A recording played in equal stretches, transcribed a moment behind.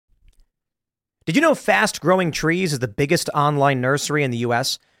Did you know Fast Growing Trees is the biggest online nursery in the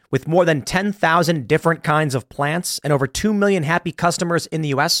U.S. with more than 10,000 different kinds of plants and over 2 million happy customers in the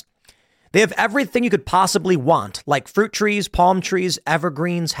U.S.? They have everything you could possibly want, like fruit trees, palm trees,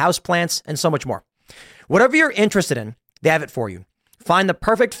 evergreens, houseplants, and so much more. Whatever you're interested in, they have it for you. Find the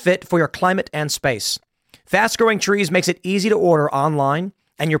perfect fit for your climate and space. Fast Growing Trees makes it easy to order online,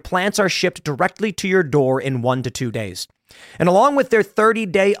 and your plants are shipped directly to your door in 1 to 2 days. And along with their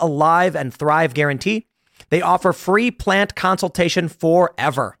 30-day Alive and Thrive guarantee, they offer free plant consultation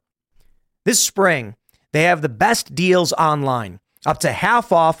forever. This spring, they have the best deals online, up to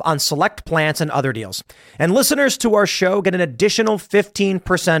half off on select plants and other deals. And listeners to our show get an additional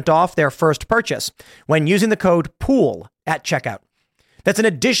 15% off their first purchase when using the code POOL at checkout. That's an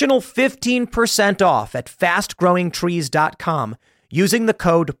additional 15% off at fastgrowingtrees.com using the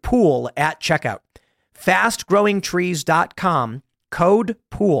code POOL at checkout. fastgrowingtrees.com, code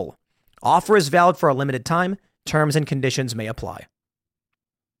POOL. Offer is valid for a limited time. Terms and conditions may apply.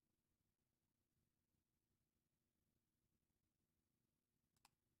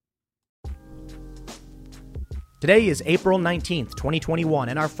 Today is April 19th, 2021,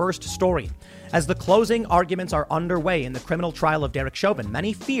 and our first story. As the closing arguments are underway in the criminal trial of Derek Chauvin,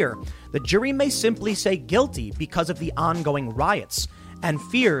 many fear the jury may simply say guilty because of the ongoing riots, and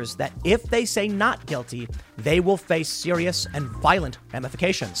fears that if they say not guilty, they will face serious and violent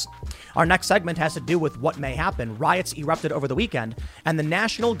ramifications. Our next segment has to do with what may happen. Riots erupted over the weekend, and the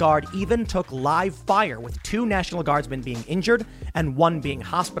National Guard even took live fire, with 2 National Guardsmen being injured and 1 being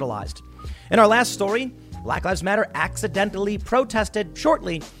hospitalized. In our last story, Black Lives Matter accidentally protested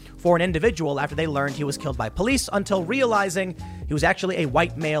shortly for an individual after they learned he was killed by police, until realizing he was actually a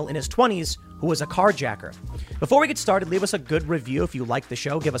white male in his 20s who was a carjacker. Before we get started, leave us a good review if you like the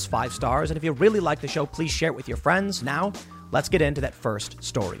show. Give us 5 stars. And if you really like the show, please share it with your friends. Now, let's get into that first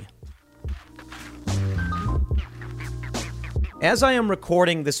story. As I am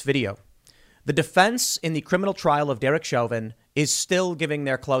recording this video, the defense in the criminal trial of Derek Chauvin is still giving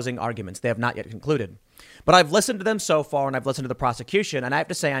their closing arguments. They have not yet concluded. But I've listened to them so far, and I've listened to the prosecution, and I have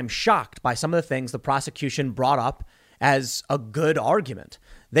to say I'm shocked by some of the things the prosecution brought up as a good argument.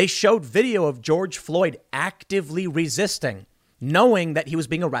 They showed video of George Floyd actively resisting, knowing that he was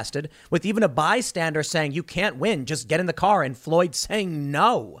being arrested, with even a bystander saying, "You can't win, just get in the car," and Floyd saying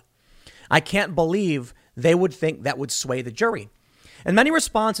no. I can't believe they would think that would sway the jury. And many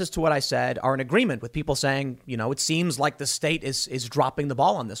responses to what I said are in agreement, with people saying, it seems like the state is dropping the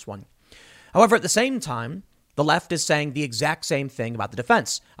ball on this one. However, at the same time, the left is saying the exact same thing about the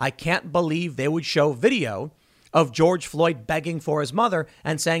defense. I can't believe they would show video of George Floyd begging for his mother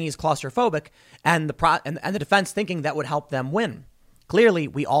and saying he's claustrophobic, and the defense thinking that would help them win. Clearly,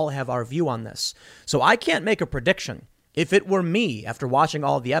 we all have our view on this. So I can't make a prediction. If it were me, after watching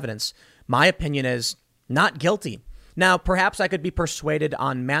all of the evidence, my opinion is not guilty. Now, perhaps I could be persuaded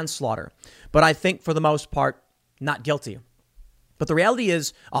on manslaughter, but I think for the most part, not guilty. But the reality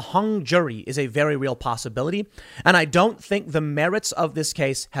is a hung jury is a very real possibility, and I don't think the merits of this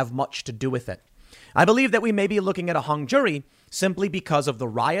case have much to do with it. I believe that we may be looking at a hung jury simply because of the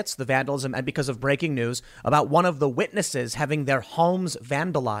riots, the vandalism, and because of breaking news about one of the witnesses having their homes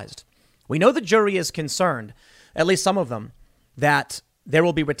vandalized. We know the jury is concerned, at least some of them, that there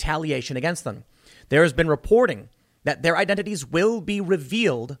will be retaliation against them. There has been reporting that their identities will be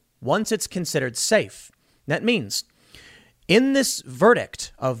revealed once it's considered safe. That means in this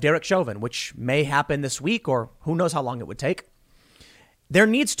verdict of Derek Chauvin, which may happen this week or who knows how long it would take, there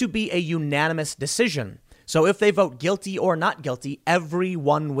needs to be a unanimous decision. So if they vote guilty or not guilty,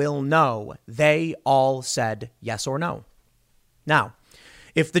 everyone will know they all said yes or no. Now,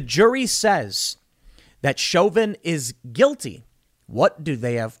 if the jury says that Chauvin is guilty, what do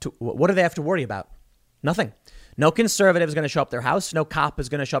they have to worry about? Nothing. No conservative is going to show up at their house. No cop is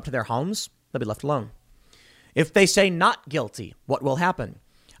going to show up to their homes. They'll be left alone. If they say not guilty, what will happen?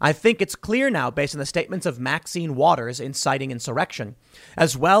 I think it's clear now, based on the statements of Maxine Waters inciting insurrection,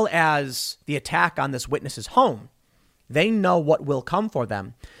 as well as the attack on this witness's home. They know what will come for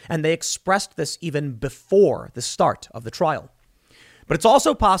them, and they expressed this even before the start of the trial. But it's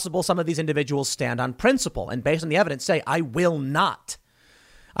also possible some of these individuals stand on principle and, based on the evidence, say, I will not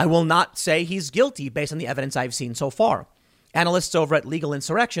say he's guilty based on the evidence I've seen so far. Analysts over at Legal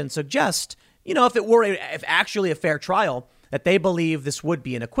Insurrection suggest, if actually a fair trial, that they believe this would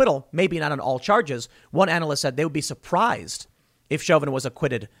be an acquittal, maybe not on all charges. One analyst said they would be surprised if Chauvin was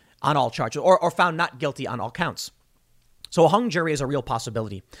acquitted on all charges or found not guilty on all counts. So a hung jury is a real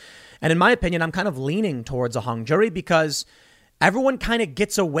possibility. And in my opinion, I'm kind of leaning towards a hung jury because everyone kind of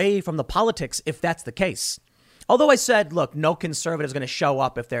gets away from the politics if that's the case. Although I said, look, no conservative is going to show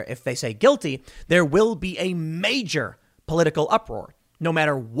up if they say guilty, there will be a major political uproar, no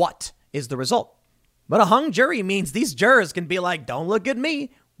matter what is the result. But a hung jury means these jurors can be like, don't look at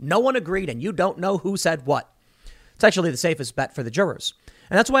me. No one agreed, and you don't know who said what. It's actually the safest bet for the jurors.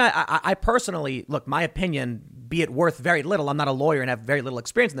 And that's why I personally, look, my opinion, be it worth very little, I'm not a lawyer and have very little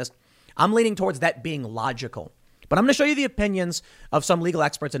experience in this, I'm leaning towards that being logical. But I'm going to show you the opinions of some legal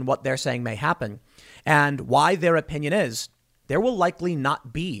experts and what they're saying may happen. And why their opinion is there will likely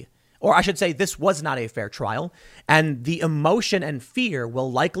not be, or I should say this was not a fair trial. And the emotion and fear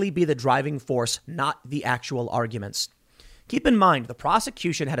will likely be the driving force, not the actual arguments. Keep in mind, the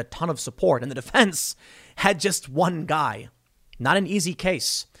prosecution had a ton of support and the defense had just one guy. Not an easy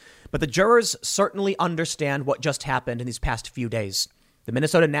case. But the jurors certainly understand what just happened in these past few days. The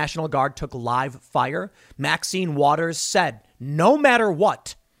Minnesota National Guard took live fire. Maxine Waters said, no matter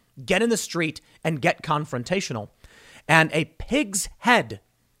what, get in the street and get confrontational. And a pig's head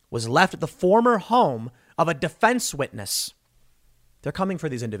was left at the former home of a defense witness. They're coming for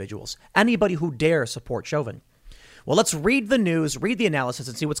these individuals. Anybody who dare support Chauvin. Well, let's read the news, read the analysis,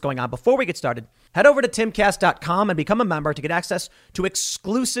 and see what's going on. Before we get started, head over to timcast.com and become a member to get access to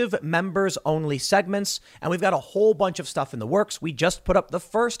exclusive members-only segments. And we've got a whole bunch of stuff in the works. We just put up the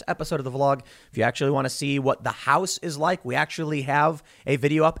first episode of the vlog. If you actually want to see what the house is like, we actually have a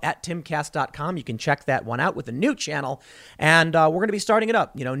video up at timcast.com. You can check that one out with a new channel. And we're going to be starting it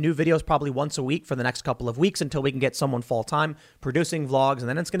up. You know, new videos probably once a week for the next couple of weeks until we can get someone full-time producing vlogs. And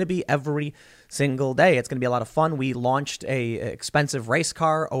then it's going to be every single day. It's going to be a lot of fun. We launched a expensive race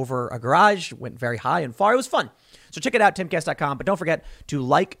car over a garage, went very high and far. It was fun. So check it out, timcast.com. But don't forget to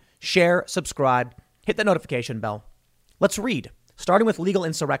like, share, subscribe, hit the notification bell. Let's read. Starting with legal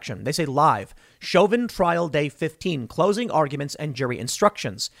insurrection. They say live. Chauvin trial day 15, closing arguments and jury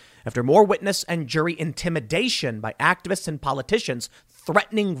instructions. After more witness and jury intimidation by activists and politicians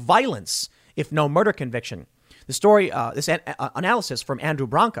threatening violence if no murder conviction. The story, this analysis from Andrew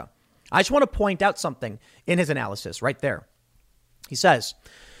Branca. I just want to point out something in his analysis right there. He says,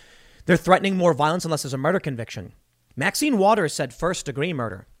 they're threatening more violence unless there's a murder conviction. Maxine Waters said first-degree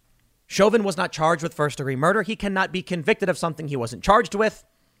murder. Chauvin was not charged with first-degree murder. He cannot be convicted of something he wasn't charged with.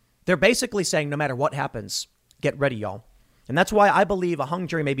 They're basically saying no matter what happens, get ready, y'all. And that's why I believe a hung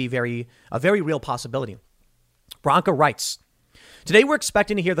jury may be a very real possibility. Branca writes, today, we're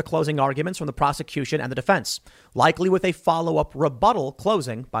expecting to hear the closing arguments from the prosecution and the defense, likely with a follow-up rebuttal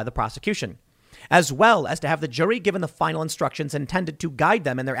closing by the prosecution, as well as to have the jury given the final instructions intended to guide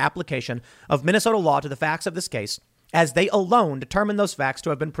them in their application of Minnesota law to the facts of this case, as they alone determine those facts to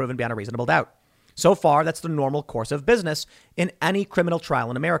have been proven beyond a reasonable doubt. So far, that's the normal course of business in any criminal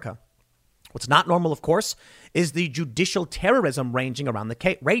trial in America. What's not normal, of course, is the judicial terrorism raging around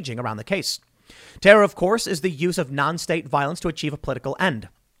the case. Terror, of course, is the use of non-state violence to achieve a political end.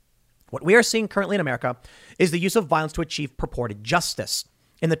 What we are seeing currently in America is the use of violence to achieve purported justice.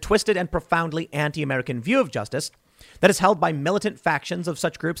 In the twisted and profoundly anti-American view of justice that is held by militant factions of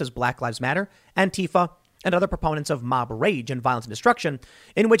such groups as Black Lives Matter, Antifa, and other proponents of mob rage and violence and destruction,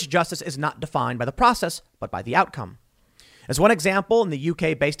 in which justice is not defined by the process, but by the outcome. As one example, in the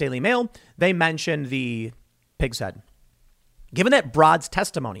UK-based Daily Mail, they mentioned the pig's head. Given that Broad's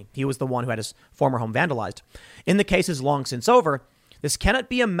testimony, he was the one who had his former home vandalized, in the case is long since over, this cannot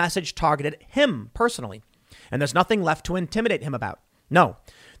be a message targeted at him personally, and there's nothing left to intimidate him about. No,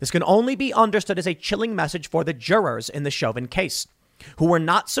 this can only be understood as a chilling message for the jurors in the Chauvin case, who were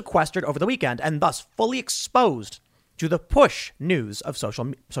not sequestered over the weekend and thus fully exposed to the push news of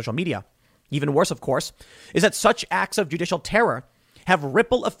social media. Even worse, of course, is that such acts of judicial terror have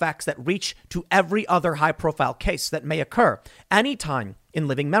ripple effects that reach to every other high-profile case that may occur anytime in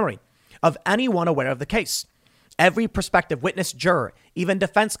living memory of anyone aware of the case. Every prospective witness, juror, even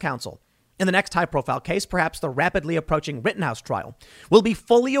defense counsel, in the next high-profile case, perhaps the rapidly approaching Rittenhouse trial, will be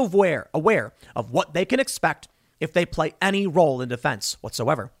fully aware of what they can expect if they play any role in defense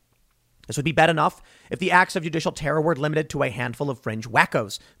whatsoever. This would be bad enough if the acts of judicial terror were limited to a handful of fringe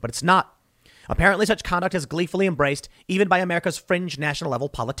wackos, but it's not. Apparently, such conduct is gleefully embraced even by America's fringe national-level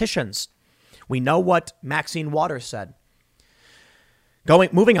politicians. We know what Maxine Waters said.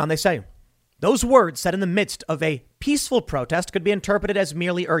 Moving on, they say, those words said in the midst of a peaceful protest could be interpreted as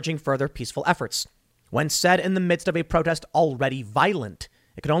merely urging further peaceful efforts. When said in the midst of a protest already violent,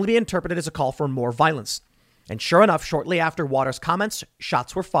 it could only be interpreted as a call for more violence. And sure enough, shortly after Waters' comments,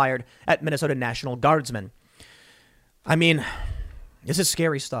 shots were fired at Minnesota National Guardsmen. I mean, this is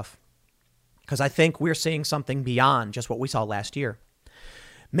scary stuff, because I think we're seeing something beyond just what we saw last year.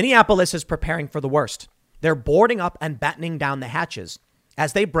 Minneapolis is preparing for the worst. They're boarding up and battening down the hatches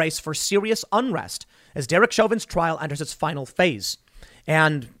as they brace for serious unrest as Derek Chauvin's trial enters its final phase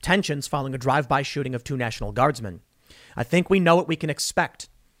and tensions following a drive-by shooting of 2 National Guardsmen. I think we know what we can expect,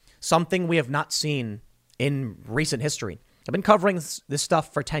 something we have not seen in recent history. I've been covering this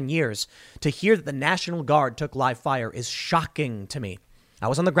stuff for 10 years. To hear that the National Guard took live fire is shocking to me. I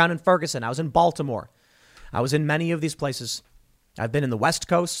was on the ground in Ferguson. I was in Baltimore. I was in many of these places. I've been in the West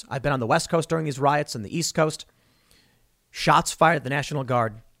Coast. I've been on the West Coast during these riots and the East Coast. Shots fired at the National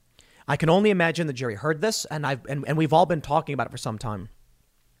Guard. I can only imagine the jury heard this, and we've all been talking about it for some time.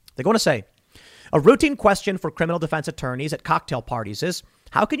 They're going to say, a routine question for criminal defense attorneys at cocktail parties is,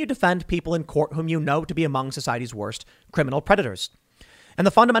 how can you defend people in court whom you know to be among society's worst criminal predators? And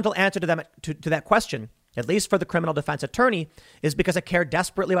the fundamental answer to that question, at least for the criminal defense attorney, is because I care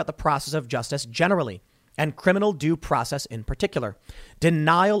desperately about the process of justice generally, and criminal due process in particular.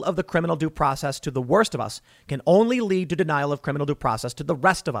 Denial of the criminal due process to the worst of us can only lead to denial of criminal due process to the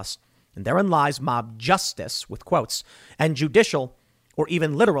rest of us. And therein lies mob justice, with quotes, and judicial or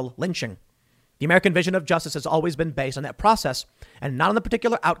even literal lynching. The American vision of justice has always been based on that process and not on the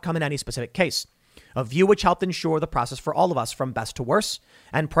particular outcome in any specific case. A view which helped ensure the process for all of us from best to worst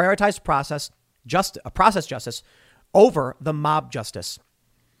and prioritize process justice over the mob justice.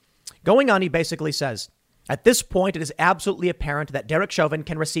 Going on, he basically says, at this point, it is absolutely apparent that Derek Chauvin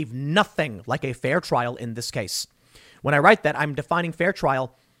can receive nothing like a fair trial in this case. When I write that, I'm defining fair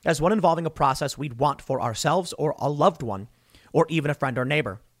trial as one involving a process we'd want for ourselves or a loved one or even a friend or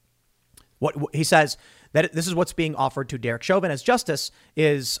neighbor. What he says that this is what's being offered to Derek Chauvin as justice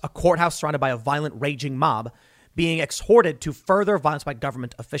is a courthouse surrounded by a violent, raging mob being exhorted to further violence by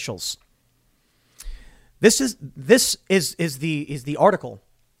government officials. This is the article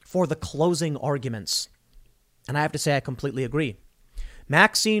for the closing arguments. And I have to say, I completely agree.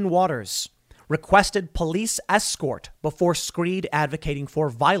 Maxine Waters requested police escort before screed advocating for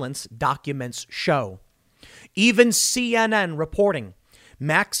violence, documents show. Even CNN reporting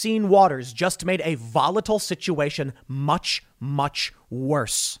Maxine Waters just made a volatile situation much, much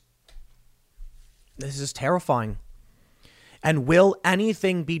worse. This is terrifying. And will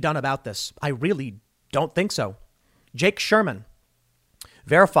anything be done about this? I really don't think so. Jake Sherman,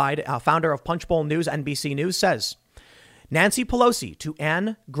 verified founder of Punchbowl News, NBC News, says Nancy Pelosi to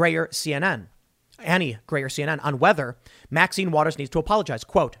Annie Grayer, CNN, on whether Maxine Waters needs to apologize.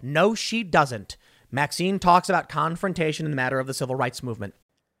 Quote, no, she doesn't. Maxine talks about confrontation in the matter of the civil rights movement.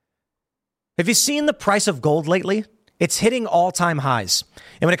 Have you seen the price of gold lately? It's hitting all-time highs.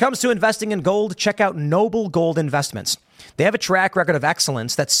 And when it comes to investing in gold, check out Noble Gold Investments. They have a track record of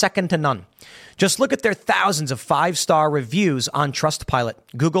excellence that's second to none. Just look at their thousands of 5-star reviews on Trustpilot,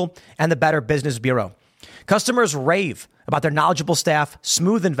 Google, and the Better Business Bureau. Customers rave about their knowledgeable staff,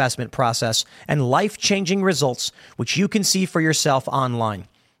 smooth investment process, and life-changing results, which you can see for yourself online.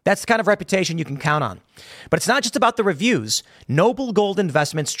 That's the kind of reputation you can count on. But it's not just about the reviews. Noble Gold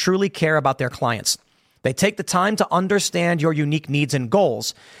Investments truly care about their clients. They take the time to understand your unique needs and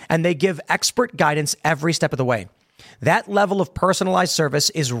goals, and they give expert guidance every step of the way. That level of personalized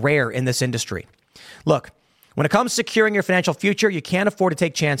service is rare in this industry. Look, when it comes to securing your financial future, you can't afford to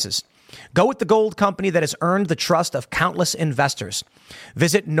take chances. Go with the gold company that has earned the trust of countless investors.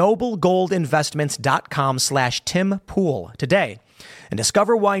 Visit noblegoldinvestments.com/Tim Pool today and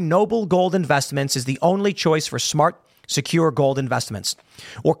discover why Noble Gold Investments is the only choice for smart, secure gold investments.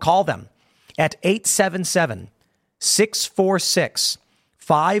 Or call them at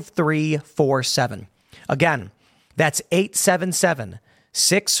 877-646-5347. Again, that's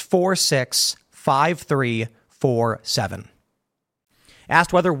 877-646-5347.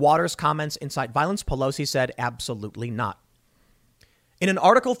 Asked whether Waters' comments incite violence, Pelosi said absolutely not. In an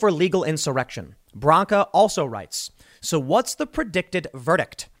article for Legal Insurrection, Branca also writes, so what's the predicted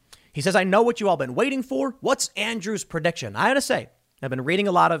verdict? He says, I know what you all been waiting for. What's Andrew's prediction? I had to say, I've been reading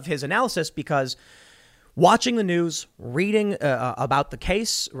a lot of his analysis because watching the news, reading about the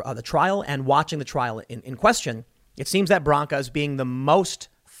case, the trial, and watching the trial in question, it seems that Branca is being the most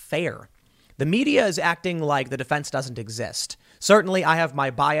fair. The media is acting like the defense doesn't exist. Certainly, I have my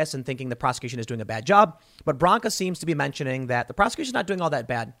bias in thinking the prosecution is doing a bad job, but Branca seems to be mentioning that the prosecution is not doing all that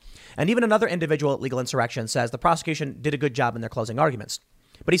bad. And even another individual at Legal Insurrection says the prosecution did a good job in their closing arguments.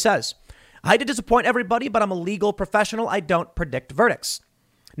 But he says, I did disappoint everybody, but I'm a legal professional. I don't predict verdicts.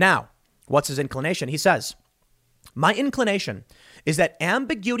 Now, what's his inclination? He says, my inclination is that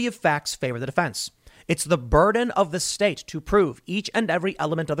ambiguity of facts favor the defense. It's the burden of the state to prove each and every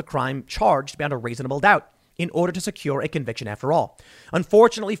element of the crime charged beyond a reasonable doubt in order to secure a conviction after all.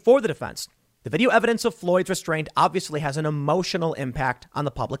 Unfortunately for the defense, the video evidence of Floyd's restraint obviously has an emotional impact on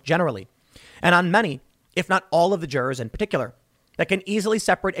the public generally, and on many, if not all of the jurors in particular. that can easily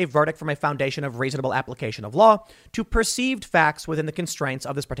separate a verdict from a foundation of reasonable application of law to perceived facts within the constraints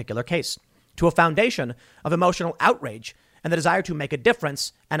of this particular case, to a foundation of emotional outrage and the desire to make a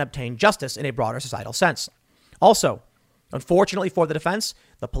difference and obtain justice in a broader societal sense. Also, unfortunately for the defense,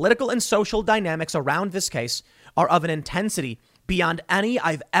 the political and social dynamics around this case are of an intensity beyond any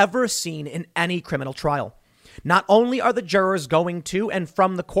I've ever seen in any criminal trial. Not only are the jurors going to and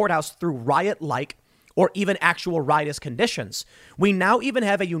from the courthouse through riot-like or even actual riotous conditions, we now even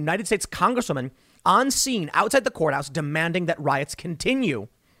have a United States congresswoman on scene outside the courthouse demanding that riots continue.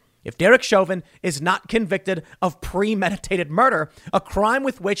 If Derek Chauvin is not convicted of premeditated murder, a crime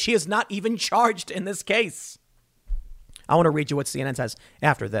with which he is not even charged in this case. I want to read you what CNN says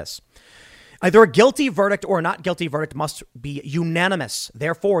after this. Either a guilty verdict or a not guilty verdict must be unanimous.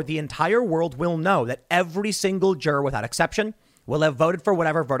 Therefore, the entire world will know that every single juror, without exception, will have voted for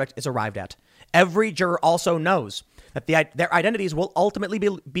whatever verdict is arrived at. Every juror also knows that their identities will ultimately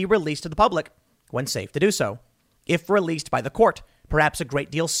be released to the public when safe to do so, if released by the court, perhaps a great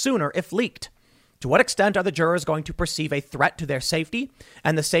deal sooner if leaked. To what extent are the jurors going to perceive a threat to their safety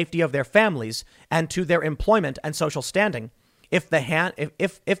and the safety of their families and to their employment and social standing if they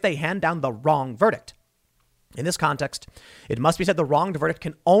hand down the wrong verdict? In this context, it must be said the wronged verdict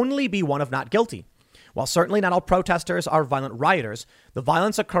can only be one of not guilty. While certainly not all protesters are violent rioters, the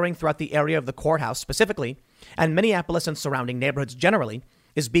violence occurring throughout the area of the courthouse specifically, and Minneapolis and surrounding neighborhoods generally,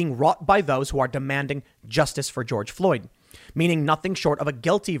 is being wrought by those who are demanding justice for George Floyd, meaning nothing short of a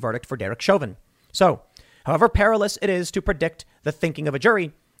guilty verdict for Derek Chauvin. So, however perilous it is to predict the thinking of a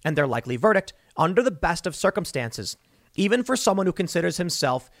jury and their likely verdict under the best of circumstances, even for someone who considers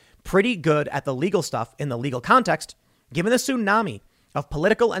himself pretty good at the legal stuff in the legal context, given the tsunami of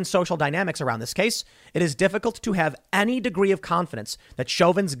political and social dynamics around this case, it is difficult to have any degree of confidence that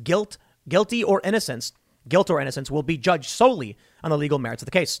Chauvin's guilt or innocence will be judged solely on the legal merits of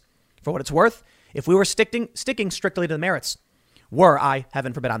the case. For what it's worth, if we were sticking strictly to the merits, were I,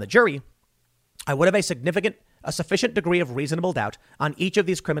 heaven forbid, on the jury, I would have a sufficient degree of reasonable doubt on each of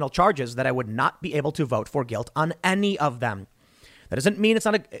these criminal charges that I would not be able to vote for guilt on any of them. That doesn't mean it's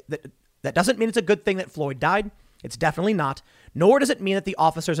a good thing that Floyd died. It's definitely not. Nor does it mean that the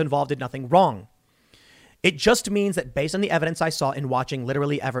officers involved did nothing wrong. It just means that based on the evidence I saw in watching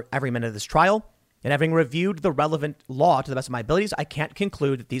literally every minute of this trial and having reviewed the relevant law to the best of my abilities, I can't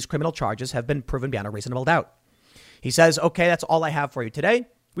conclude that these criminal charges have been proven beyond a reasonable doubt. He says, okay, that's all I have for you today.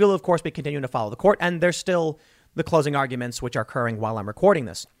 We will, of course, be continuing to follow the court, and there's still the closing arguments which are occurring while I'm recording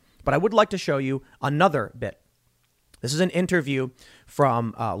this. But I would like to show you another bit. This is an interview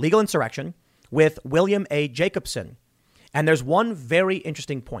from Legal Insurrection with William A. Jacobson. And there's one very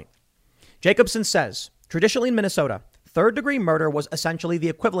interesting point. Jacobson says, traditionally in Minnesota, third-degree murder was essentially the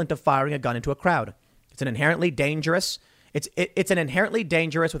equivalent of firing a gun into a crowd. It's an inherently dangerous. It's an inherently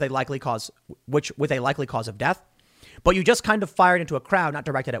dangerous with a likely cause of death. But you just kind of fire it into a crowd, not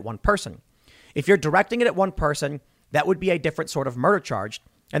directed at one person. If you're directing it at one person, that would be a different sort of murder charge,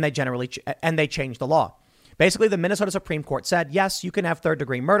 and they changed the law. Basically, the Minnesota Supreme Court said, yes, you can have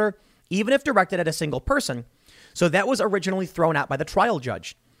third-degree murder, even if directed at a single person. So that was originally thrown out by the trial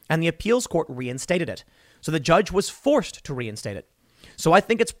judge, and the appeals court reinstated it. So the judge was forced to reinstate it. So I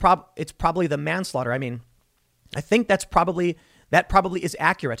think it's probably the manslaughter. I mean, I think that probably is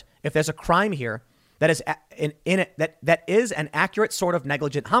accurate. If there's a crime here that is that is an accurate sort of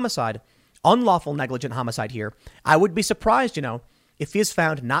negligent homicide, unlawful negligent homicide here, I would be surprised, if he is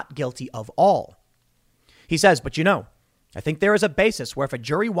found not guilty of all. He says, but I think there is a basis where if a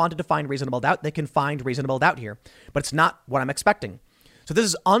jury wanted to find reasonable doubt, they can find reasonable doubt here. But it's not what I'm expecting. So this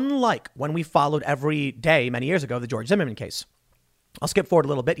is unlike when we followed every day many years ago, the George Zimmerman case. I'll skip forward a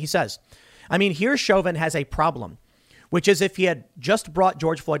little bit. He says, here Chauvin has a problem, which is if he had just brought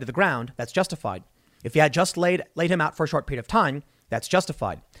George Floyd to the ground, that's justified. If he had just laid him out for a short period of time, that's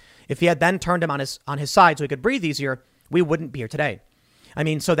justified. If he had then turned him on his side so he could breathe easier, we wouldn't be here today.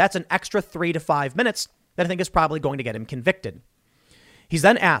 So that's an extra 3 to 5 minutes that I think is probably going to get him convicted. He's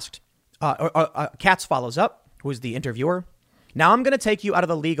then asked, Katz follows up, who is the interviewer. Now I'm going to take you out of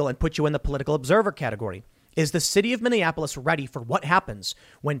the legal and put you in the political observer category. Is the city of Minneapolis ready for what happens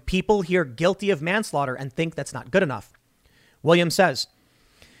when people hear guilty of manslaughter and think that's not good enough? Williams says,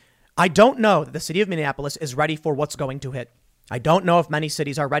 I don't know that the city of Minneapolis is ready for what's going to hit. I don't know if many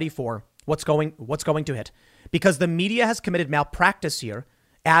cities are ready for what's going to hit, because the media has committed malpractice here,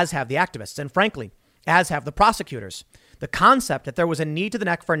 as have the activists, and frankly, as have the prosecutors. The concept that there was a knee to the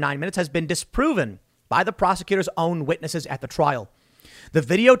neck for 9 minutes has been disproven by the prosecutor's own witnesses at the trial. The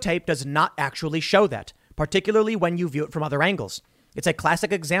videotape does not actually show that, particularly when you view it from other angles. It's a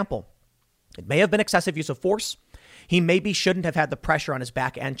classic example. It may have been excessive use of force, He maybe shouldn't have had the pressure on his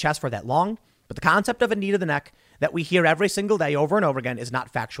back and chest for that long, but the concept of a knee to the neck that we hear every single day over and over again is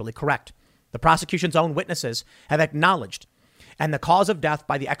not factually correct. The prosecution's own witnesses have acknowledged, and the cause of death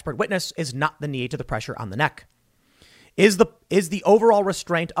by the expert witness is not the knee to the pressure on the neck. Is the overall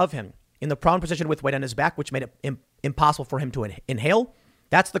restraint of him in the prone position with weight on his back, which made it impossible for him to inhale?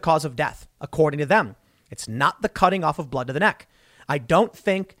 That's the cause of death, according to them. It's not the cutting off of blood to the neck. I don't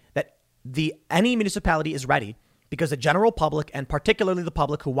think that any municipality is ready, because the general public, and particularly the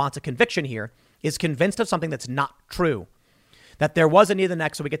public who wants a conviction here, is convinced of something that's not true. That there was a knee to the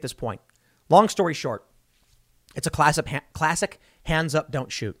neck, so we get this point. Long story short, it's a classic hands up,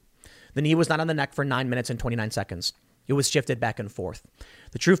 don't shoot. The knee was not on the neck for 9 minutes and 29 seconds. It was shifted back and forth.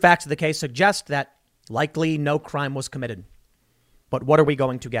 The true facts of the case suggest that likely no crime was committed. But what are we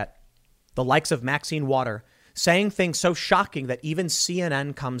going to get? The likes of Maxine Waters saying things so shocking that even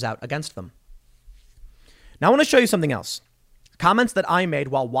CNN comes out against them. Now I want to show you something else. Comments that I made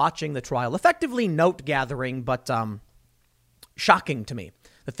while watching the trial, effectively note gathering, but shocking to me,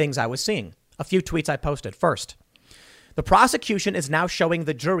 the things I was seeing. A few tweets I posted. First, the prosecution is now showing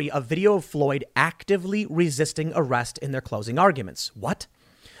the jury a video of Floyd actively resisting arrest in their closing arguments. What?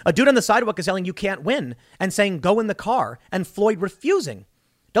 A dude on the sidewalk is yelling, "You can't win," and saying, "Go in the car," and Floyd refusing.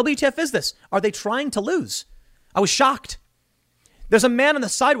 WTF is this? Are they trying to lose? I was shocked. There's a man on the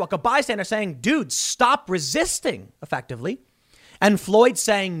sidewalk, a bystander, saying, "Dude, stop resisting," effectively. And Floyd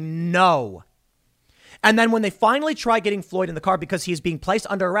saying no. And then when they finally try getting Floyd in the car because he's being placed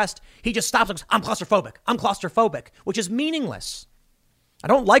under arrest, he just stops and goes, I'm claustrophobic, which is meaningless. I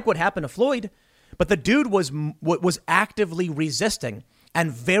don't like what happened to Floyd, but the dude was actively resisting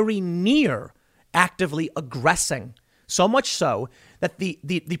and very near actively aggressing. So much so that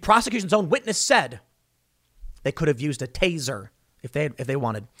the prosecution's own witness said they could have used a taser if they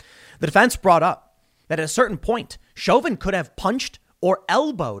wanted. The defense brought up that at a certain point, Chauvin could have punched or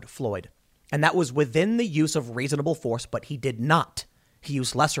elbowed Floyd. And that was within the use of reasonable force, but he did not. He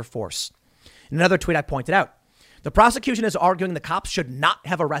used lesser force. In another tweet, I pointed out, the prosecution is arguing the cops should not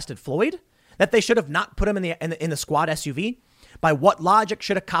have arrested Floyd, that they should have not put him in the squad SUV. By what logic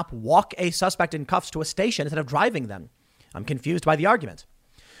should a cop walk a suspect in cuffs to a station instead of driving them? I'm confused by the argument.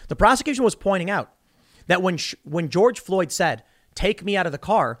 The prosecution was pointing out that when George Floyd said, "Take me out of the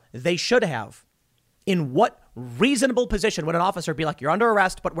car," they should have. In what reasonable position would an officer be like, "You're under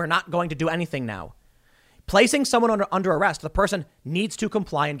arrest, but we're not going to do anything now"? Placing someone under arrest, the person needs to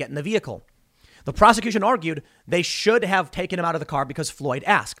comply and get in the vehicle. The prosecution argued they should have taken him out of the car because Floyd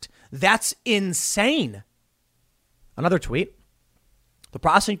asked. That's insane. Another tweet. The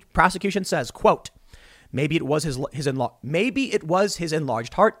prosecution says, quote, maybe it was his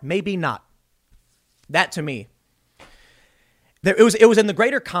enlarged heart, maybe not. That to me, it was in the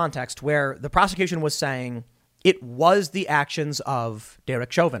greater context where the prosecution was saying it was the actions of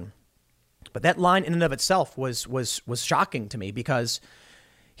Derek Chauvin. But that line in and of itself was shocking to me, because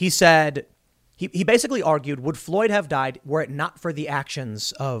he said, he basically argued, would Floyd have died were it not for the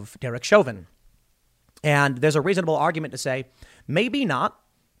actions of Derek Chauvin? And there's a reasonable argument to say, maybe not,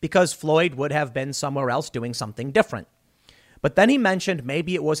 because Floyd would have been somewhere else doing something different. But then he mentioned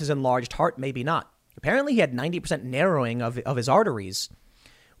maybe it was his enlarged heart, maybe not. Apparently he had 90% narrowing of his arteries.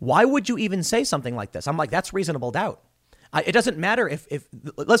 Why would you even say something like this? I'm like, that's reasonable doubt. It doesn't matter if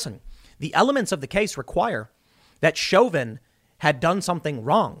listen, the elements of the case require that Chauvin had done something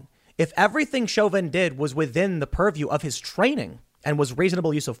wrong. If everything Chauvin did was within the purview of his training and was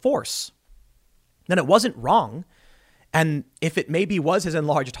reasonable use of force, then it wasn't wrong. And if it maybe was his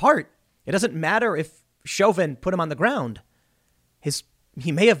enlarged heart, it doesn't matter if Chauvin put him on the ground.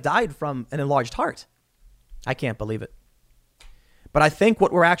 He may have died from an enlarged heart. I can't believe it. But I think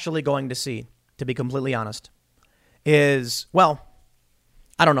what we're actually going to see, to be completely honest, is, well,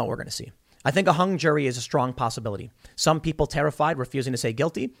 I don't know what we're going to see. I think a hung jury is a strong possibility. Some people terrified, refusing to say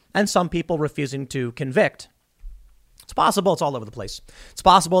guilty, and some people refusing to convict. It's possible. It's all over the place. It's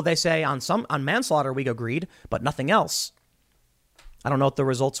possible they say on manslaughter we agreed, but nothing else. I don't know what the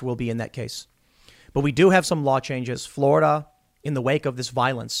results will be in that case. But we do have some law changes. Florida, in the wake of this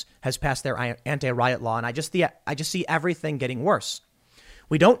violence, has passed their anti-riot law, and I just see everything getting worse.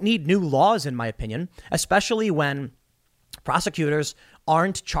 We don't need new laws, in my opinion, especially when prosecutors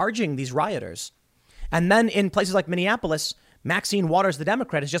aren't charging these rioters. And then in places like Minneapolis, Maxine Waters, the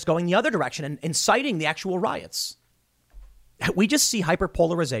Democrat, is just going the other direction and inciting the actual riots. We just see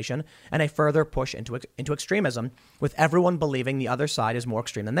hyperpolarization and a further push into extremism, with everyone believing the other side is more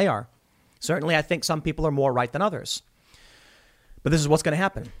extreme than they are. Certainly, I think some people are more right than others. But this is what's going to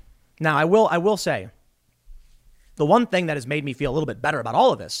happen. Now, I will say, the one thing that has made me feel a little bit better about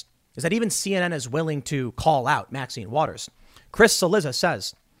all of this is that even CNN is willing to call out Maxine Waters. Chris Cillizza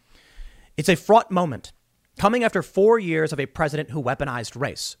says, it's a fraught moment coming after 4 years of a president who weaponized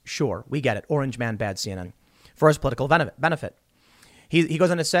race. Sure, we get it. Orange man, bad CNN for his political benefit. He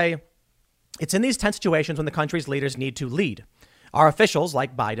goes on to say, it's in these tense situations when the country's leaders need to lead. Our officials,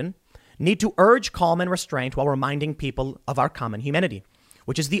 like Biden, need to urge calm and restraint while reminding people of our common humanity,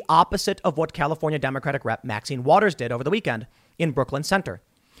 which is the opposite of what California Democratic Rep Maxine Waters did over the weekend in Brooklyn Center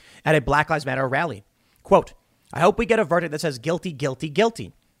at a Black Lives Matter rally. Quote, I hope we get a verdict that says guilty, guilty,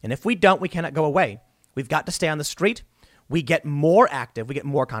 guilty. And if we don't, we cannot go away. We've got to stay on the street. We get more active. We get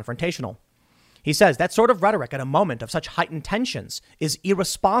more confrontational. He says that sort of rhetoric at a moment of such heightened tensions is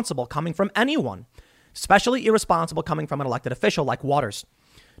irresponsible coming from anyone, especially irresponsible coming from an elected official like Waters.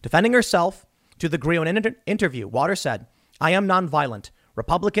 Defending herself to the Grio interview, Waters said, I am nonviolent.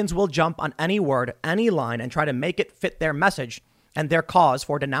 Republicans will jump on any word, any line, and try to make it fit their message and their cause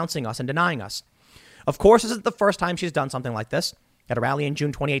for denouncing us and denying us. Of course, this isn't the first time she's done something like this. At a rally in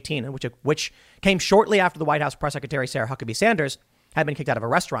June 2018, which came shortly after the White House Press Secretary Sarah Huckabee Sanders had been kicked out of a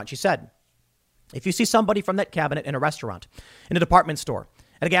restaurant, she said, if you see somebody from that cabinet in a restaurant, in a department store,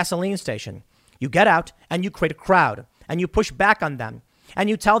 at a gasoline station, you get out and you create a crowd and you push back on them and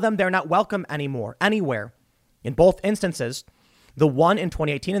you tell them they're not welcome anymore, anywhere. In both instances, the one in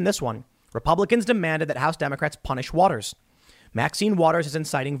 2018 and this one, Republicans demanded that House Democrats punish Waters. Maxine Waters is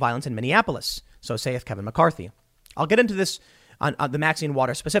inciting violence in Minneapolis, so saith Kevin McCarthy. I'll get into this on the Maxine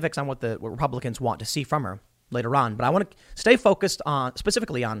Waters specifics on what Republicans want to see from her later on. But I want to stay focused on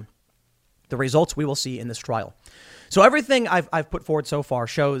specifically on the results we will see in this trial. So everything I've put forward so far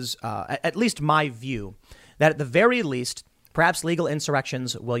shows, at least my view, that at the very least, perhaps legal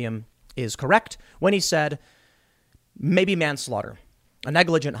insurrections, William is correct when he said maybe manslaughter, a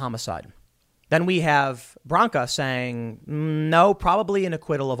negligent homicide. Then we have Branca saying no, probably an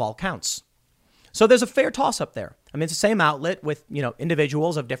acquittal of all counts. So there's a fair toss up there. I mean, it's the same outlet with,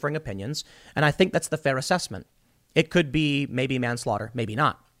 individuals of differing opinions. And I think that's the fair assessment. It could be maybe manslaughter, maybe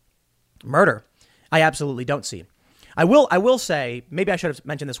not. Murder, I absolutely don't see. I will say, maybe I should have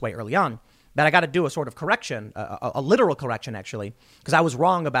mentioned this way early on, that I got to do a sort of correction, a literal correction, actually, because I was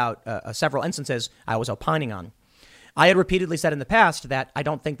wrong about several instances I was opining on. I had repeatedly said in the past that I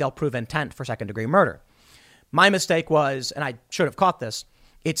don't think they'll prove intent for second degree murder. My mistake was, and I should have caught this,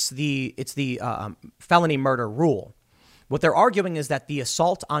 it's the felony murder rule. What they're arguing is that the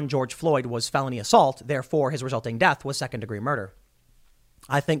assault on George Floyd was felony assault. Therefore, his resulting death was second degree murder.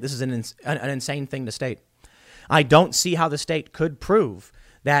 I think this is an insane thing to state. I don't see how the state could prove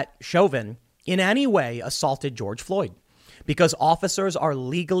that Chauvin in any way assaulted George Floyd, because officers are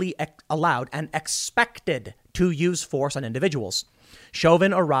legally allowed and expected to use force on individuals.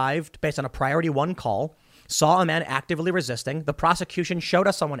 Chauvin arrived based on a priority one call, saw a man actively resisting. The prosecution showed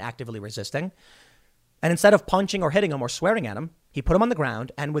us someone actively resisting. And instead of punching or hitting him or swearing at him, he put him on the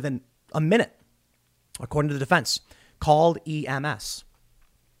ground and within a minute, according to the defense, called EMS.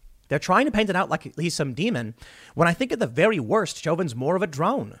 They're trying to paint it out like he's some demon, when I think at the very worst, Chauvin's more of a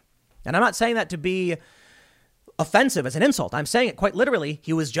drone. And I'm not saying that to be offensive as an insult. I'm saying it quite literally.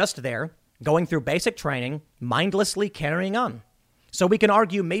 He was just there, going through basic training, mindlessly carrying on. So we can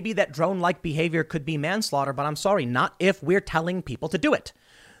argue maybe that drone-like behavior could be manslaughter, but I'm sorry, not if we're telling people to do it.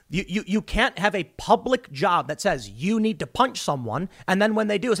 You can't have a public job that says you need to punch someone, and then when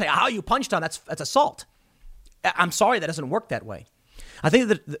they do, say, you punched on, that's assault. I'm sorry, that doesn't work that way. I think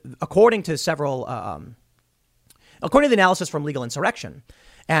that according to the analysis from Legal Insurrection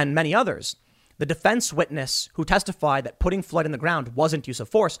and many others, the defense witness who testified that putting Floyd on the ground wasn't use of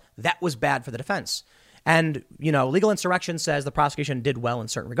force, that was bad for the defense. And, Legal Insurrection says the prosecution did well in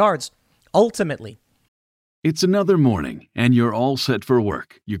certain regards. Ultimately, it's another morning, and you're all set for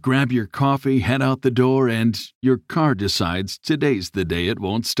work. You grab your coffee, head out the door, and your car decides today's the day it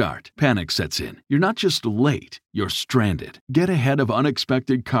won't start. Panic sets in. You're not just late, you're stranded. Get ahead of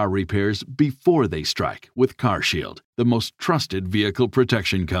unexpected car repairs before they strike with CarShield, the most trusted vehicle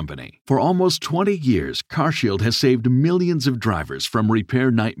protection company. For almost 20 years, CarShield has saved millions of drivers from repair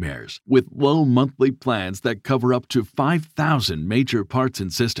nightmares with low monthly plans that cover up to 5,000 major parts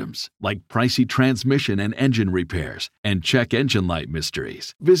and systems, like pricey transmission and engine repairs and check engine light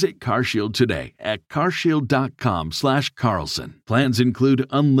mysteries. Visit CarShield today at carshield.com/Carlson. Plans include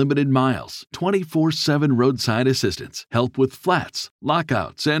unlimited miles, 24/7 roadside assistance, help with flats,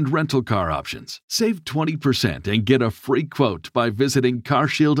 lockouts, and rental car options. Save 20% and get a free quote by visiting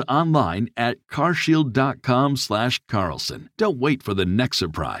CarShield online at carshield.com/Carlson. Don't wait for the next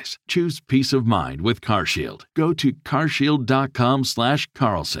surprise. Choose peace of mind with CarShield. Go to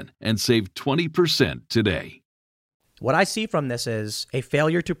carshield.com/Carlson and save 20% today. What I see from this is a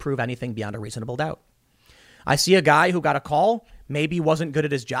failure to prove anything beyond a reasonable doubt. I see a guy who got a call, maybe wasn't good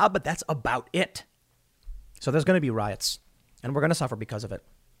at his job, but that's about it. So there's going to be riots, and we're going to suffer because of it.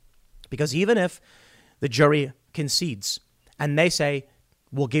 Because even if the jury concedes and they say,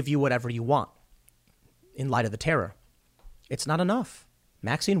 we'll give you whatever you want in light of the terror, it's not enough.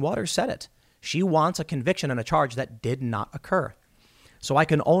 Maxine Waters said it. She wants a conviction on a charge that did not occur. So I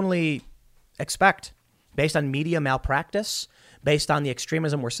can only expect, based on media malpractice, based on the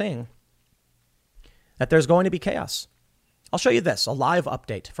extremism we're seeing, that there's going to be chaos. I'll show you this, a live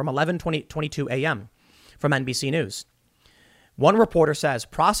update from 11:22 a.m. from NBC News. One reporter says,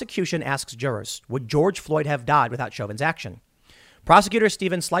 prosecution asks jurors, would George Floyd have died without Chauvin's action? Prosecutor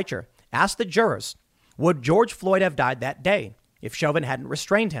Stephen Schleicher asked the jurors, would George Floyd have died that day if Chauvin hadn't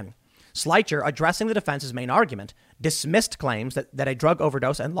restrained him? Schleicher, addressing the defense's main argument, dismissed claims that a drug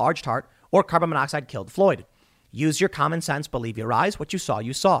overdose, enlarged heart, or carbon monoxide killed Floyd. Use your common sense, believe your eyes. What you saw,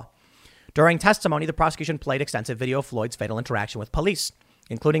 you saw. During testimony, the prosecution played extensive video of Floyd's fatal interaction with police,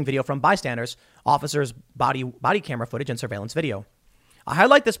 including video from bystanders, officers' body camera footage, and surveillance video. I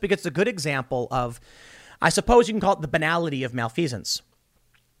highlight this because it's a good example of, I suppose you can call it the banality of malfeasance.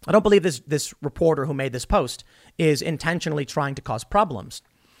 I don't believe this reporter who made this post is intentionally trying to cause problems.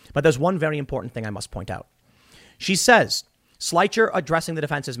 But there's one very important thing I must point out. She says, Schleicher, addressing the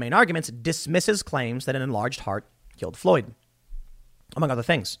defense's main arguments, dismisses claims that an enlarged heart killed Floyd, among other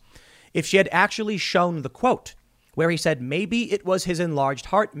things. If she had actually shown the quote where he said maybe it was his enlarged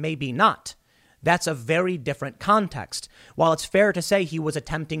heart, maybe not, that's a very different context. While it's fair to say he was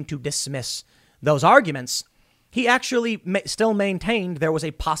attempting to dismiss those arguments, he actually still maintained there was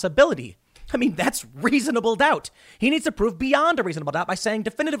a possibility. I mean, that's reasonable doubt. He needs to prove beyond a reasonable doubt by saying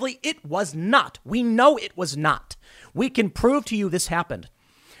definitively it was not. We know it was not. We can prove to you this happened.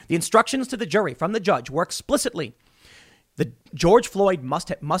 The instructions to the jury from the judge were explicitly, George Floyd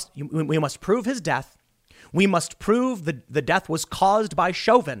we must prove his death. We must prove the death was caused by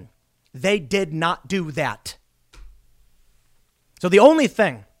Chauvin. They did not do that. So the only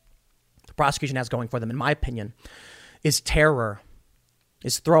thing the prosecution has going for them, in my opinion, is terror,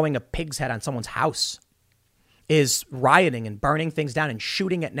 is throwing a pig's head on someone's house, is rioting and burning things down and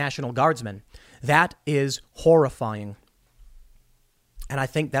shooting at National Guardsmen. That is horrifying. And I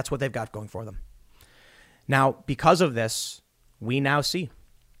think that's what they've got going for them. Now, because of this, we now see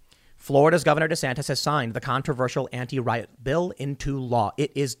Florida's Governor DeSantis has signed the controversial anti-riot bill into law.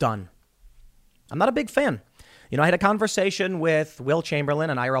 It is done. I'm not a big fan. I had a conversation with Will Chamberlain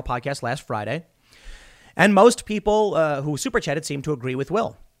on IRL podcast last Friday, and most people who super chatted seem to agree with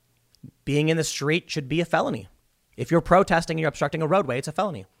Will. Being in the street should be a felony. If you're protesting and you're obstructing a roadway, it's a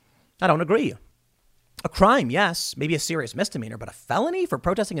felony. I don't agree. A crime, yes, maybe a serious misdemeanor, but a felony for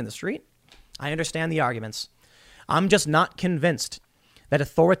protesting in the street? I understand the arguments. I'm just not convinced that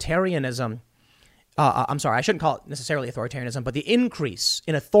authoritarianism, I shouldn't call it necessarily authoritarianism, but the increase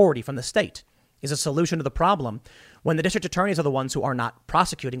in authority from the state is a solution to the problem when the district attorneys are the ones who are not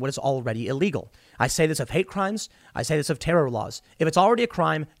prosecuting what is already illegal. I say this of hate crimes. I say this of terror laws. If it's already a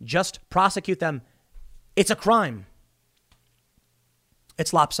crime, just prosecute them. It's a crime.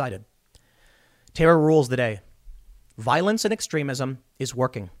 It's lopsided. Terror rules the day. Violence and extremism is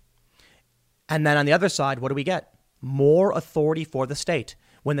working. And then on the other side, what do we get? More authority for the state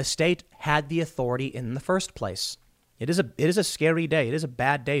when the state had the authority in the first place. It is a scary day. It is a